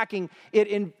unpacking it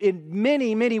in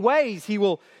many ways. He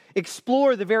will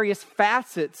explore the various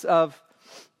facets of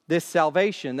this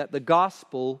salvation that the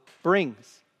gospel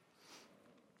brings.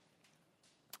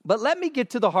 But let me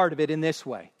get to the heart of it in this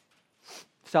way.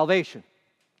 Salvation.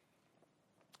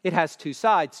 It has two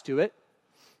sides to it.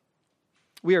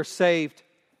 We are saved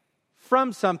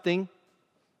from something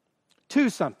to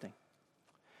something.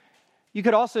 You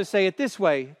could also say it this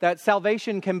way, that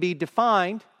salvation can be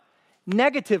defined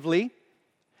negatively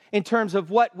in terms of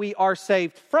what we are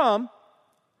saved from,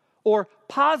 or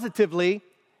positively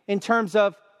in terms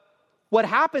of what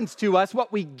happens to us,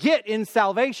 what we get in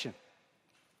salvation.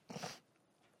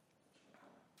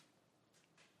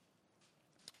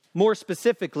 More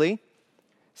specifically,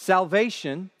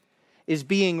 salvation is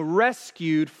being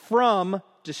rescued from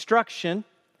destruction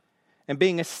and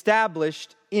being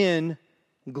established in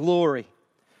glory.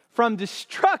 From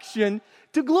destruction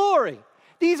to glory.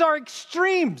 These are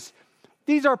extremes.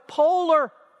 These are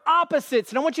polar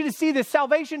opposites. And I want you to see this.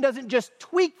 Salvation doesn't just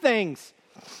tweak things.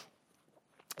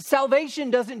 Salvation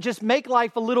doesn't just make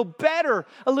life a little better,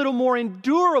 a little more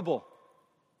endurable.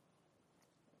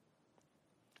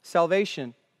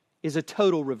 Salvation is a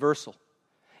total reversal.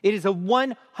 It is a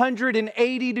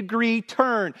 180-degree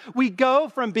turn. We go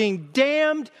from being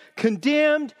damned,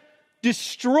 condemned,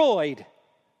 destroyed,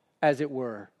 as it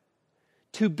were,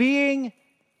 to being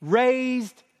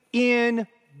raised in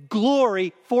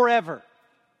glory forever.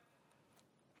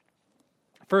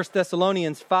 1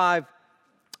 Thessalonians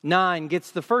 5:9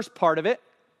 gets the first part of it.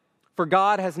 For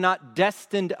God has not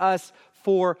destined us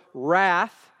for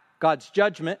wrath, God's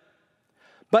judgment,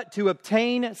 but to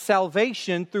obtain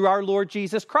salvation through our Lord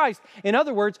Jesus Christ. In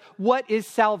other words, what is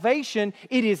salvation?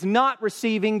 It is not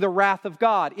receiving the wrath of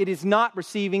God. It is not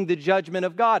receiving the judgment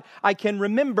of God. I can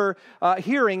remember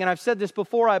hearing, and I've said this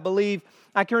before, I believe,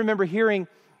 I can remember hearing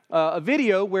a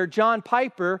video where John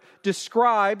Piper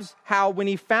describes how when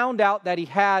he found out that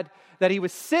he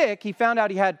was sick, he found out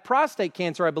he had prostate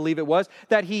cancer, I believe it was,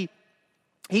 that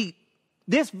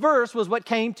this verse was what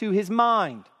came to his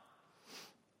mind.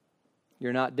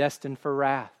 You're not destined for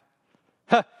wrath.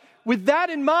 With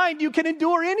that in mind, you can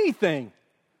endure anything.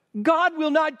 God will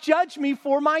not judge me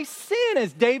for my sin,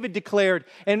 as David declared.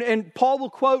 And Paul will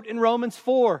quote in Romans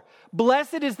 4,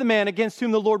 blessed is the man against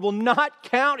whom the Lord will not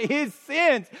count his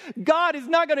sins. God is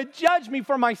not going to judge me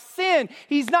for my sin.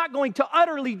 He's not going to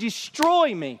utterly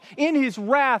destroy me in his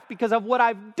wrath because of what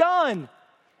I've done.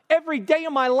 Every day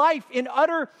of my life in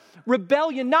utter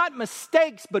rebellion, not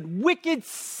mistakes, but wicked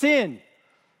sin.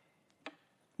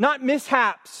 Not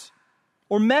mishaps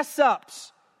or mess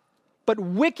ups, but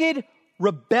wicked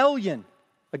rebellion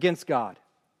against God.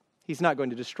 He's not going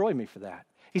to destroy me for that.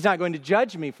 He's not going to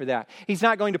judge me for that. He's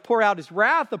not going to pour out his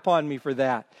wrath upon me for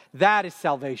that. That is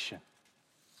salvation.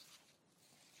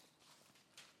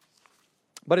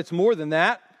 But it's more than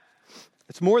that.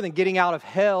 It's more than getting out of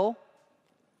hell.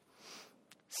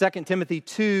 2 Timothy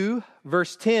 2,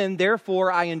 verse 10,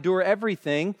 therefore I endure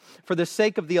everything for the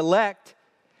sake of the elect,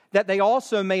 that they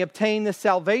also may obtain the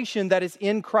salvation that is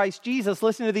in Christ Jesus.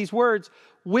 Listen to these words,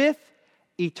 with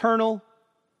eternal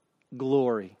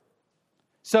glory.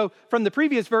 So from the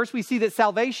previous verse, we see that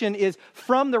salvation is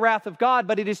from the wrath of God,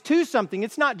 but it is to something.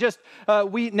 It's not just,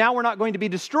 we're not going to be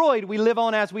destroyed, we live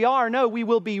on as we are. No, we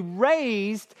will be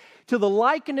raised to the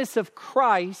likeness of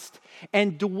Christ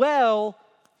and dwell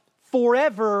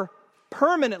forever,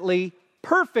 permanently,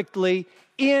 perfectly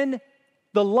in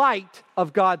the light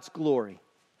of God's glory.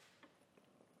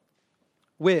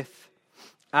 With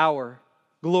our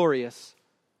glorious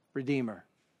Redeemer.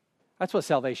 That's what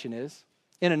salvation is.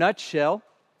 In a nutshell,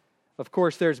 of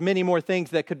course, there's many more things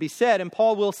that could be said, and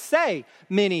Paul will say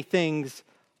many things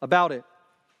about it.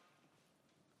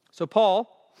 So Paul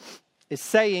is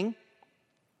saying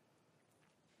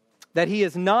that he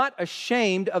is not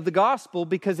ashamed of the gospel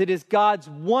because it is God's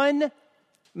one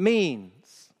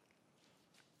means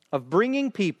of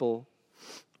bringing people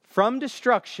from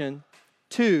destruction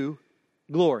to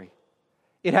glory.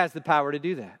 It has the power to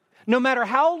do that. No matter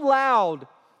how loud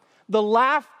the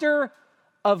laughter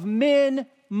of men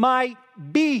might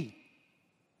be,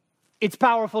 it's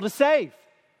powerful to save.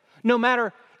 No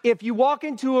matter if you walk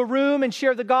into a room and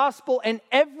share the gospel and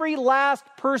every last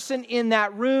person in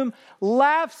that room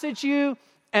laughs at you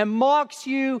and mocks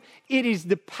you, it is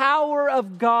the power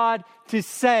of God to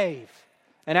save.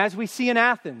 And as we see in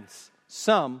Athens,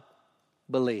 some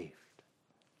believed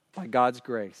by God's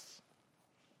grace.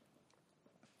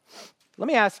 Let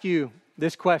me ask you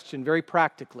this question very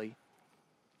practically.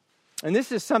 And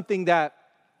this is something that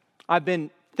I've been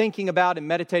thinking about and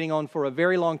meditating on for a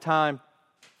very long time.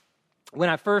 When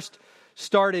I first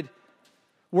started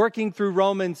working through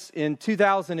Romans in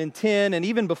 2010, and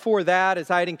even before that, as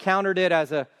I had encountered it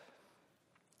as a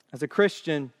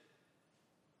Christian,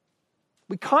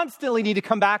 we constantly need to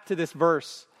come back to this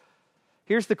verse.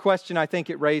 Here's the question I think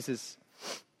it raises.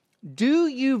 Do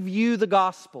you view the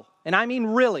gospel, and I mean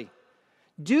really,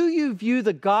 do you view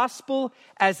the gospel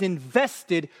as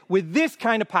invested with this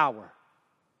kind of power?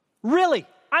 Really?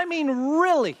 I mean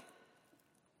really.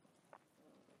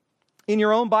 In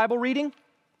your own Bible reading?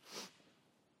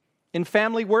 In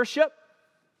family worship?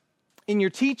 In your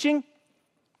teaching?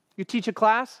 You teach a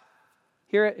class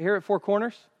here at Four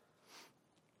Corners?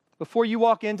 Before you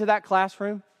walk into that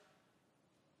classroom?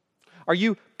 Are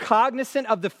you cognizant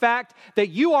of the fact that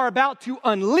you are about to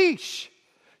unleash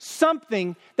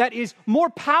something that is more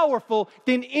powerful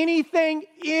than anything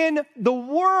in the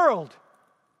world?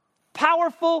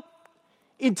 Powerful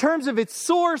in terms of its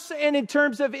source and in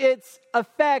terms of its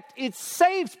effect. It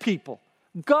saves people.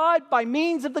 God, by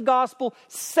means of the gospel,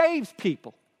 saves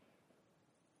people.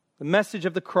 The message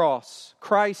of the cross,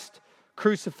 Christ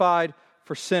crucified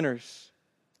for sinners.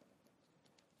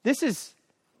 This is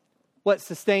what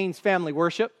sustains family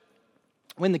worship.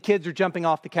 When the kids are jumping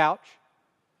off the couch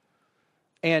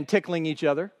and tickling each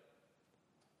other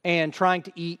and trying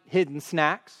to eat hidden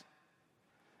snacks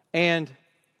and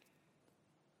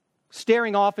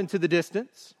staring off into the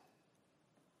distance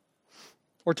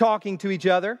or talking to each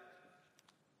other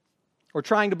or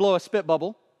trying to blow a spit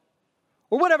bubble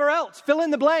or whatever else, fill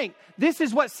in the blank. This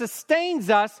is what sustains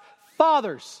us,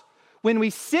 fathers, when we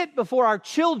sit before our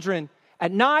children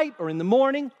at night or in the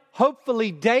morning,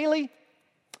 hopefully daily,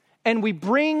 and we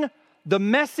bring the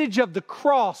message of the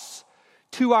cross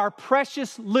to our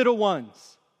precious little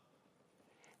ones.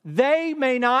 They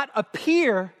may not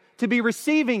appear to be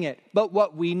receiving it, but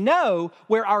what we know,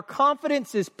 where our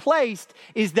confidence is placed,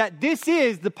 is that this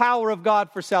is the power of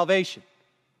God for salvation.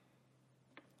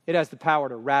 It has the power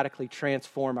to radically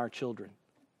transform our children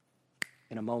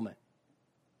in a moment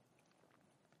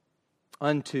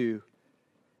unto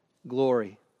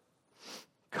glory.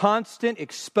 Constant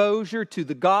exposure to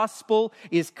the gospel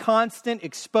is constant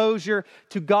exposure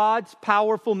to God's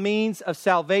powerful means of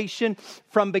salvation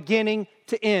from beginning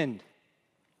to end.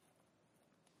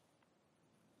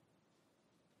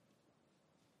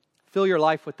 Fill your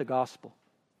life with the gospel.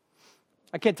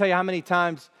 I can't tell you how many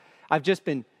times I've just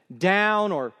been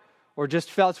down or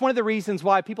just felt. It's one of the reasons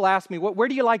why people ask me, what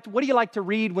do you like to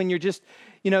read when you're just,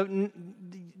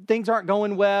 things aren't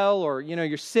going well, or,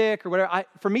 you're sick or whatever.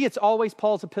 For me, it's always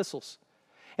Paul's epistles.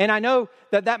 And I know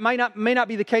that may not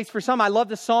be the case for some. I love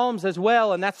the Psalms as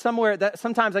well, and that's somewhere that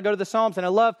sometimes I go to the Psalms and I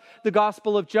love the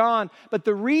Gospel of John. But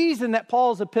the reason that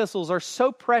Paul's epistles are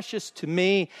so precious to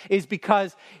me is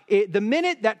because the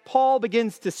minute that Paul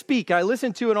begins to speak, I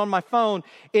listen to it on my phone,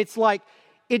 it's like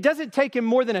it doesn't take him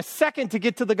more than a second to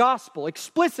get to the gospel,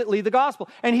 explicitly the gospel.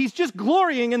 And he's just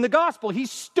glorying in the gospel. He's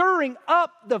stirring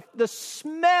up the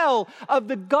smell of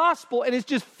the gospel, and it's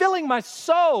just filling my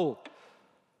soul.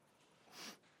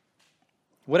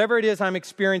 Whatever it is I'm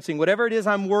experiencing, whatever it is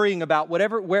I'm worrying about,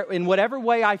 in whatever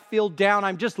way I feel down,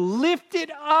 I'm just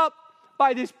lifted up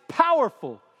by this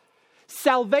powerful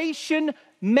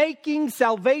salvation-making,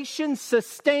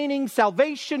 salvation-sustaining,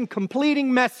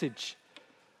 salvation-completing message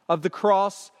of the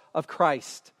cross of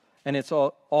Christ, and it's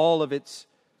all of its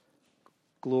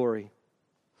glory.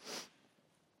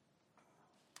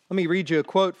 Let me read you a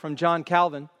quote from John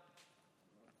Calvin.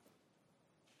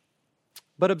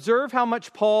 But observe how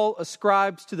much Paul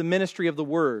ascribes to the ministry of the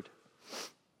Word.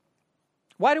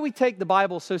 Why do we take the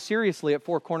Bible so seriously at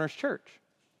Four Corners Church?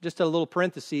 Just a little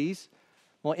parenthesis.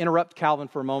 We'll interrupt Calvin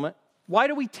for a moment. Why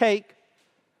do we take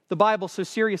the Bible so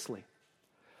seriously?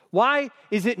 Why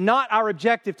is it not our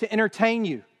objective to entertain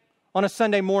you on a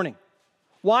Sunday morning?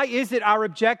 Why is it our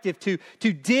objective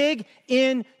to dig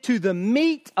into the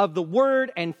meat of the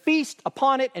Word and feast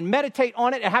upon it and meditate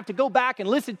on it and have to go back and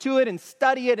listen to it and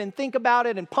study it and think about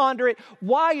it and ponder it?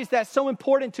 Why is that so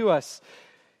important to us?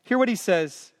 Hear what he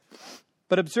says.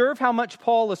 But observe how much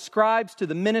Paul ascribes to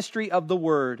the ministry of the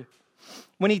Word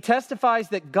when he testifies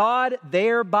that God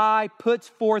thereby puts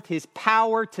forth His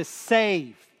power to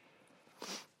save.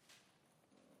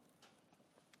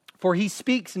 For he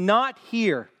speaks not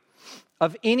here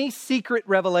of any secret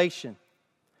revelation,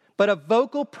 but of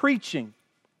vocal preaching.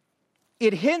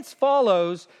 It hence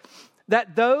follows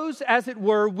that those, as it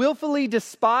were, willfully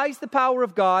despise the power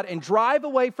of God and drive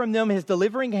away from them His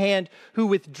delivering hand, who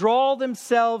withdraw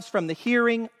themselves from the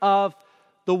hearing of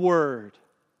the word.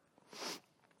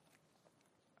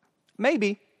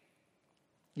 Maybe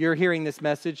you're hearing this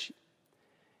message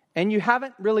and you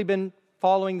haven't really been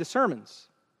following the sermons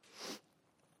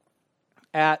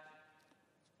at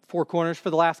Four Corners for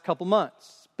the last couple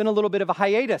months. It's been a little bit of a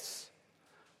hiatus,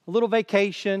 a little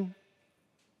vacation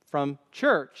from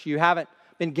church. You haven't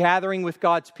been gathering with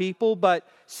God's people, but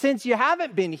since you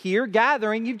haven't been here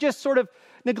gathering, you've just sort of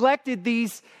neglected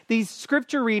these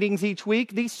scripture readings each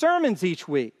week, these sermons each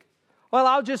week. Well,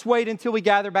 I'll just wait until we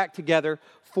gather back together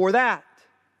for that.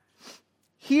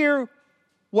 Hear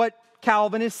what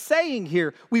Calvin is saying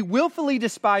here. We willfully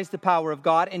despise the power of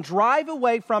God and drive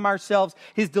away from ourselves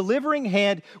His delivering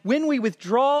hand when we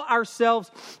withdraw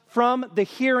ourselves from the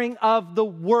hearing of the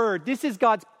word. This is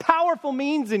God's powerful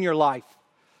means in your life.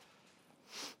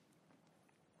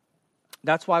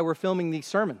 That's why we're filming these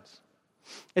sermons.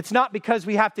 It's not because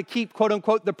we have to keep, quote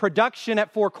unquote, the production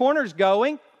at Four Corners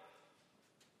going.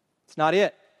 It's not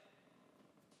it.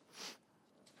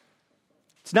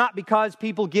 It's not because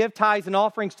people give tithes and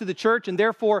offerings to the church and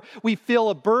therefore we feel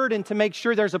a burden to make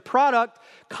sure there's a product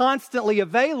constantly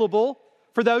available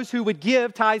for those who would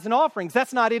give tithes and offerings.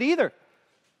 That's not it either.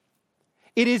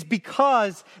 It is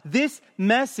because this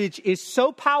message is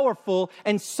so powerful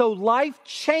and so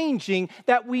life-changing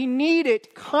that we need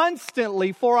it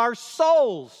constantly for our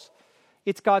souls.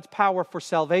 It's God's power for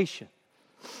salvation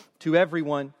to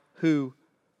everyone who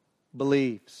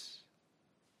believes.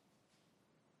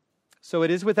 So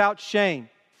it is without shame.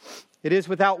 It is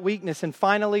without weakness. And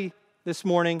finally, this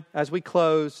morning, as we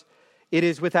close, it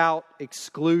is without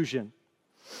exclusion.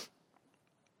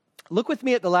 Look with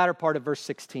me at the latter part of verse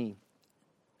 16.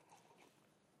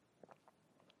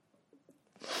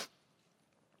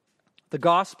 The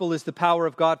gospel is the power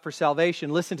of God for salvation.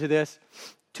 Listen to this.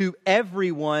 To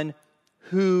everyone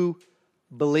who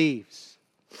believes.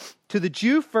 To the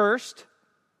Jew first,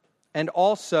 and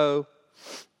also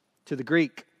to the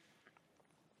Greek.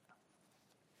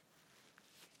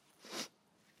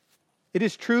 It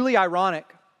is truly ironic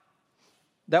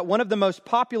that one of the most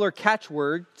popular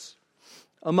catchwords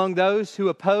among those who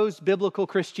oppose biblical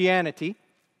Christianity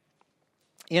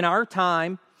in our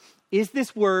time is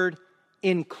this word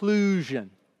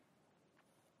inclusion.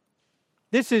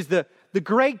 This is the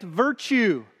great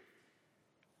virtue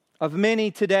of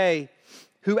many today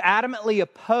who adamantly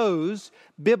oppose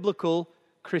biblical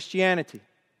Christianity.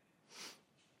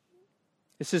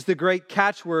 This is the great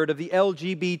catchword of the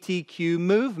LGBTQ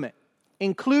movement.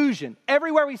 Inclusion.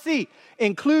 Everywhere we see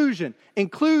inclusion,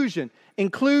 inclusion,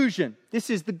 inclusion.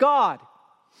 This is the God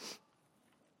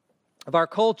of our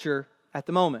culture at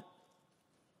the moment.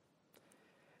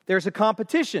 There's a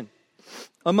competition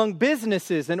among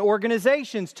businesses and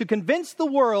organizations to convince the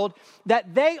world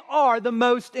that they are the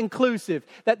most inclusive,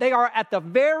 that they are at the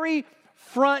very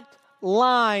front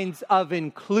lines of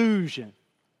inclusion.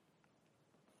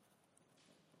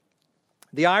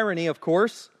 The irony, of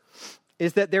course,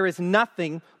 is that there is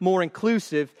nothing more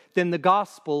inclusive than the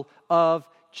gospel of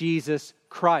Jesus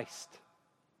Christ.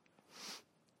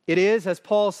 It is, as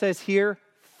Paul says here,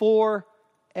 for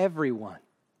everyone.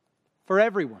 For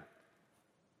everyone.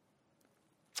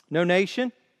 No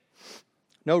nation,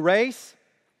 no race,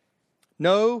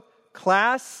 no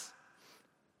class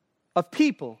of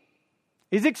people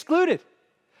is excluded.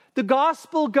 The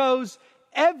gospel goes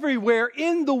everywhere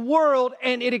in the world,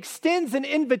 and it extends an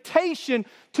invitation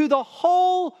to the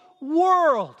whole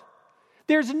world.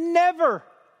 There's never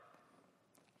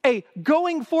a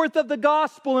going forth of the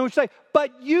gospel in which say,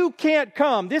 but you can't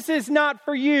come. This is not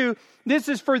for you. This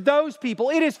is for those people.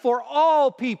 It is for all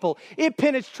people. It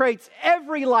penetrates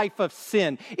every life of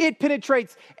sin. It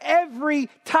penetrates every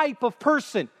type of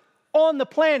person on the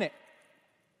planet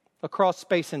across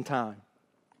space and time.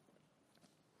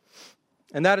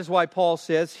 And that is why Paul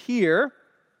says here,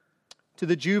 to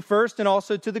the Jew first and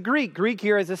also to the Greek. Greek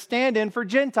here is a stand-in for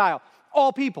Gentile,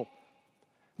 all people.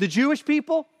 The Jewish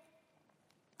people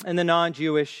and the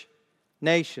non-Jewish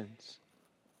nations.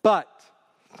 But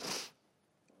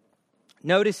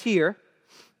notice here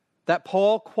that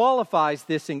Paul qualifies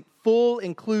this in full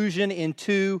inclusion in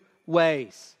two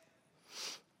ways.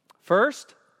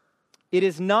 First, it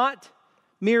is not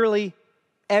merely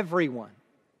everyone,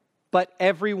 but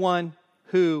everyone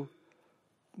who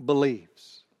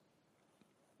believes.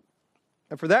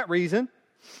 And for that reason,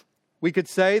 we could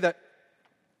say that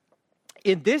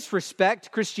in this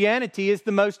respect, Christianity is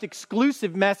the most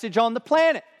exclusive message on the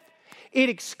planet. It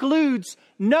excludes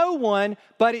no one,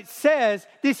 but it says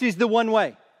this is the one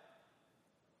way.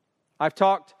 I've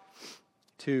talked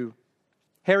to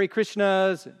Hare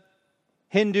Krishnas,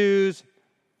 Hindus,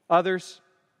 others,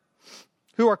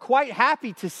 who are quite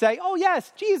happy to say, oh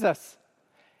yes, Jesus,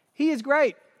 He is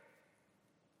great.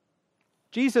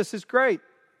 Jesus is great.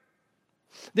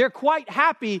 They're quite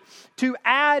happy to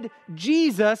add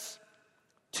Jesus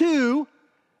to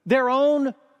their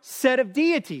own set of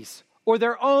deities or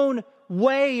their own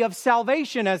way of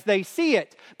salvation as they see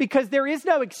it, because there is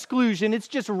no exclusion. It's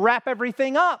just wrap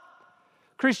everything up.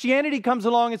 Christianity comes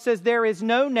along and says there is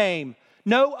no name,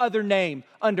 no other name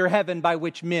under heaven by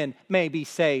which men may be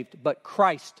saved but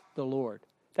Christ the Lord.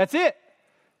 That's it.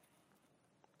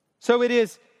 So it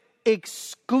is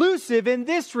exclusive in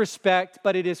this respect,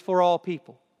 but it is for all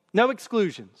people. No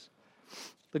exclusions.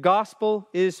 The gospel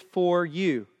is for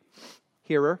you,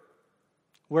 hearer,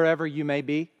 wherever you may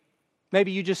be.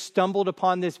 Maybe you just stumbled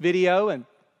upon this video, and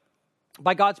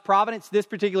by God's providence, this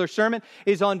particular sermon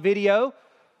is on video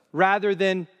rather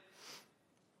than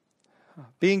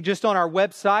Being just on our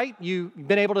website, you've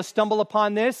been able to stumble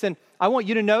upon this, and I want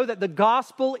you to know that the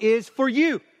gospel is for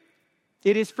you.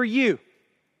 It is for you.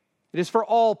 It is for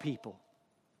all people.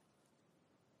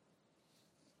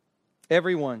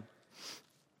 Everyone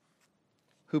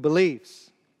who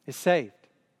believes is saved.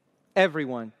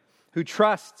 Everyone who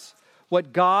trusts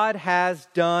what God has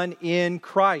done in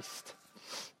Christ.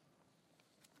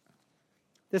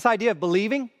 This idea of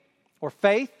believing or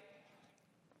faith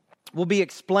will be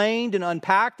explained and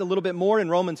unpacked a little bit more in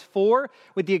Romans 4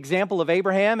 with the example of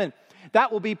Abraham. And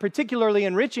that will be particularly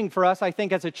enriching for us, I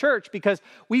think, as a church, because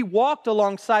we walked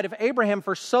alongside of Abraham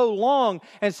for so long.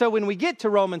 And so when we get to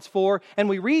Romans 4 and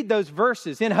we read those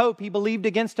verses, in hope he believed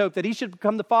against hope that he should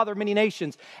become the father of many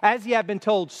nations. As he had been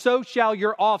told, so shall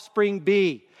your offspring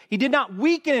be. He did not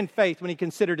weaken in faith when he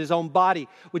considered his own body,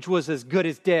 which was as good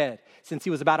as dead, since he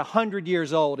was about 100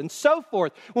 years old, and so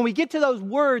forth. When we get to those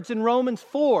words in Romans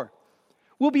 4,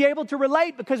 we'll be able to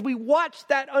relate because we watched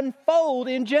that unfold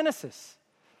in Genesis.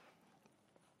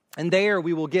 And there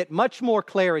we will get much more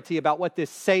clarity about what this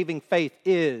saving faith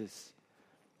is.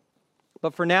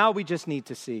 But for now, we just need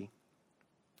to see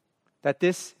that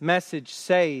this message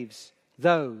saves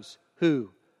those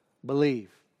who believe.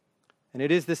 And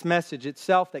it is this message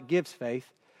itself that gives faith.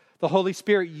 The Holy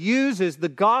Spirit uses the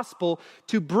gospel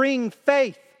to bring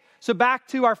faith. So back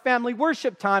to our family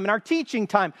worship time and our teaching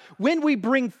time. When we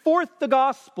bring forth the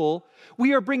gospel,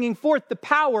 we are bringing forth the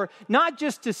power not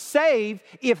just to save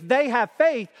if they have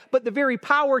faith, but the very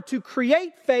power to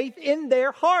create faith in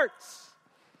their hearts.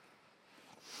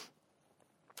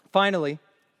 Finally,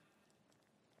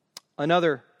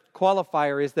 another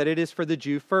qualifier is that it is for the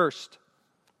Jew first.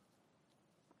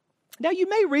 Now, you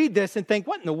may read this and think,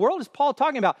 what in the world is Paul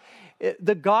talking about?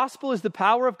 The gospel is the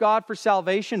power of God for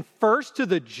salvation first to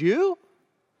the Jew?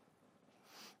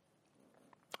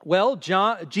 Well,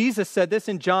 Jesus said this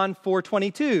in John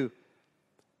 4:22.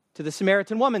 To the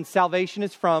Samaritan woman, salvation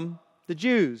is from the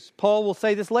Jews. Paul will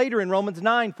say this later in Romans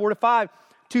 9:4-5.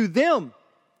 To them,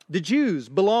 the Jews,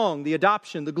 belong the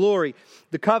adoption, the glory,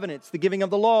 the covenants, the giving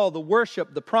of the law, the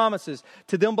worship, the promises.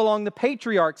 To them belong the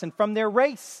patriarchs, and from their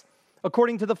race,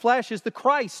 according to the flesh, is the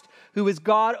Christ, who is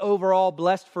God over all,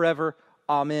 blessed forever.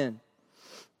 Amen.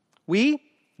 We,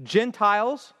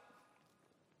 Gentiles,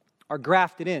 are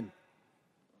grafted in.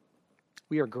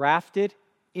 We are grafted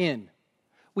in.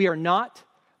 We are not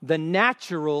the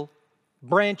natural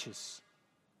branches.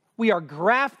 We are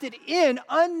grafted in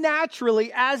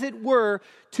unnaturally, as it were,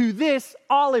 to this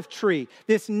olive tree,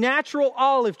 this natural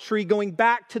olive tree going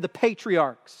back to the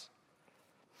patriarchs.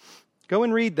 Go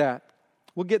and read that.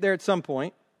 We'll get there at some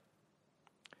point.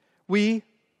 We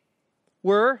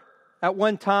were, at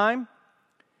one time,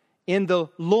 in the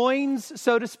loins,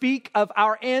 so to speak, of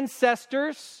our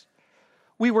ancestors.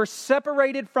 We were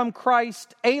separated from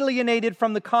Christ, alienated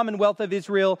from the commonwealth of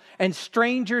Israel, and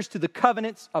strangers to the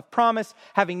covenants of promise,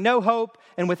 having no hope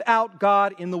and without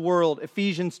God in the world.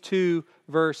 Ephesians 2,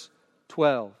 verse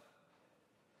 12.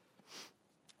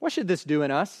 What should this do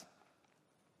in us?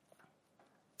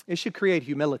 It should create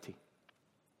humility.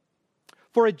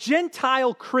 For a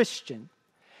Gentile Christian,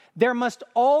 there must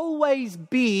always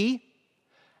be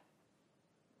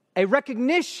a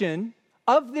recognition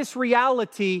of this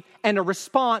reality and a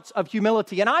response of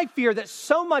humility. And I fear that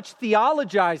so much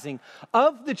theologizing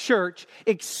of the church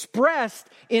expressed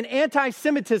in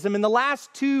anti-Semitism in the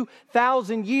last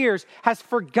 2,000 years has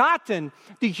forgotten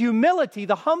the humility,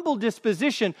 the humble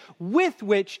disposition with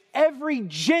which every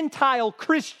Gentile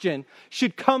Christian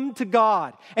should come to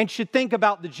God and should think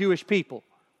about the Jewish people.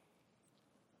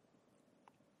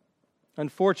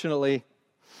 Unfortunately,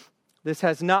 this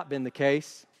has not been the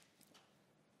case.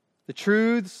 The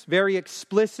truths, very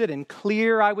explicit and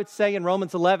clear, I would say, in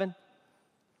Romans 11,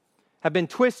 have been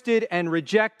twisted and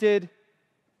rejected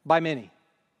by many.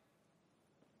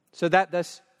 So that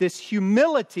this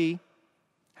humility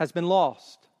has been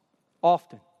lost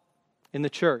often in the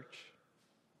church.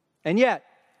 And yet,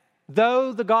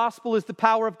 though the gospel is the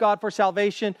power of God for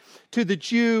salvation to the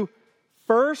Jew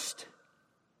first,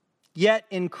 yet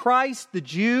in Christ the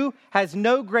Jew has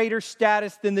no greater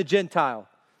status than the Gentile.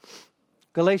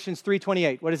 Galatians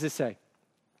 3:28, what does it say?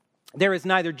 There is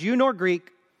neither Jew nor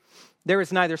Greek, there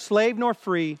is neither slave nor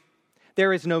free,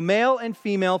 there is no male and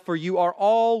female, for you are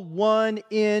all one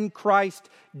in Christ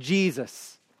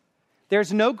Jesus.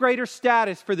 There's no greater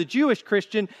status for the Jewish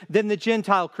Christian than the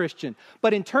Gentile Christian.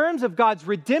 But in terms of God's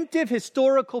redemptive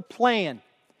historical plan,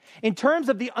 in terms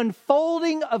of the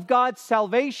unfolding of God's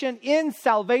salvation in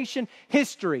salvation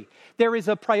history, there is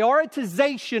a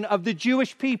prioritization of the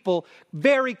Jewish people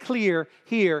very clear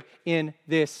here in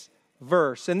this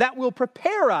verse. And that will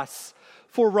prepare us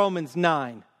for Romans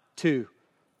 9,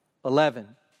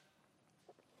 2:11.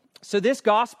 So this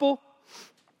gospel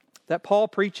that Paul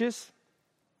preaches,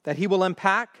 that he will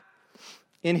unpack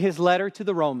in his letter to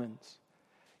the Romans,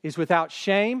 is without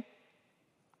shame,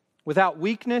 without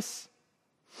weakness,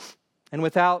 and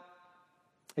without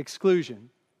exclusion.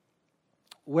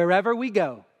 Wherever we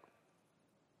go,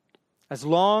 as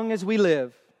long as we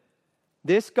live,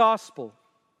 this gospel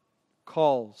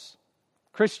calls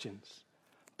Christians,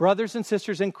 brothers and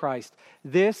sisters in Christ,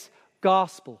 this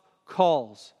gospel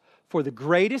calls for the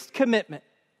greatest commitment,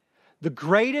 the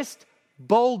greatest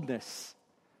boldness,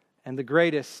 and the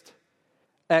greatest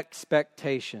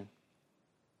expectation.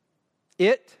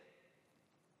 It,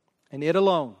 and it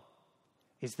alone,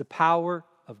 is the power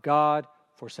of God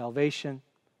for salvation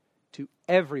to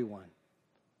everyone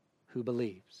who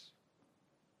believes.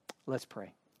 Let's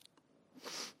pray.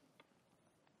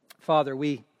 Father,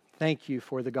 we thank you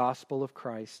for the gospel of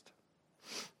Christ,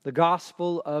 the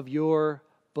gospel of your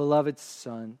beloved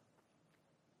Son,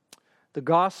 the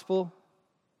gospel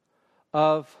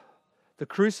of the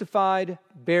crucified,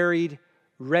 buried,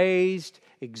 raised,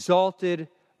 exalted,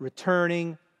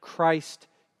 returning Christ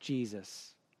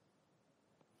Jesus.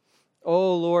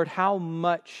 Oh Lord, how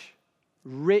much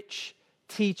rich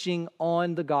teaching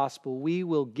on the gospel we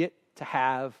will get to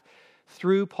have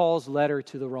through Paul's letter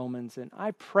to the Romans. And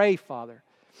I pray, Father,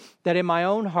 that in my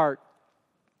own heart,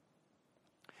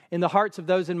 in the hearts of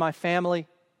those in my family,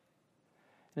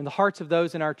 in the hearts of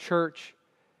those in our church,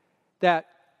 that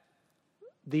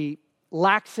the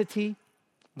laxity,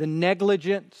 the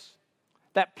negligence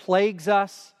that plagues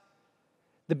us,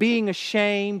 the being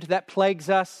ashamed that plagues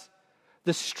us,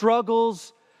 the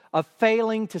struggles of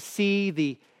failing to see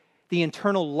the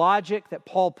internal logic that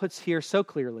Paul puts here so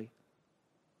clearly.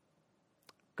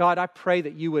 God, I pray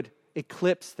that you would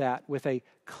eclipse that with a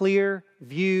clear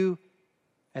view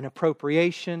and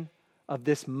appropriation of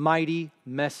this mighty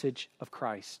message of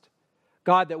Christ.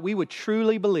 God, that we would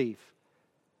truly believe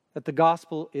that the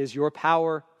gospel is your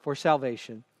power for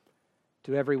salvation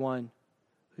to everyone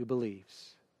who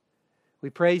believes. We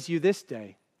praise you this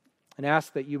day and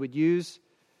ask that you would use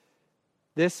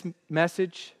this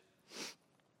message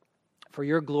for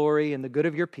your glory and the good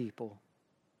of your people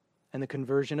and the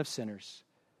conversion of sinners.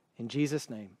 In Jesus'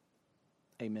 name,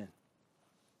 amen.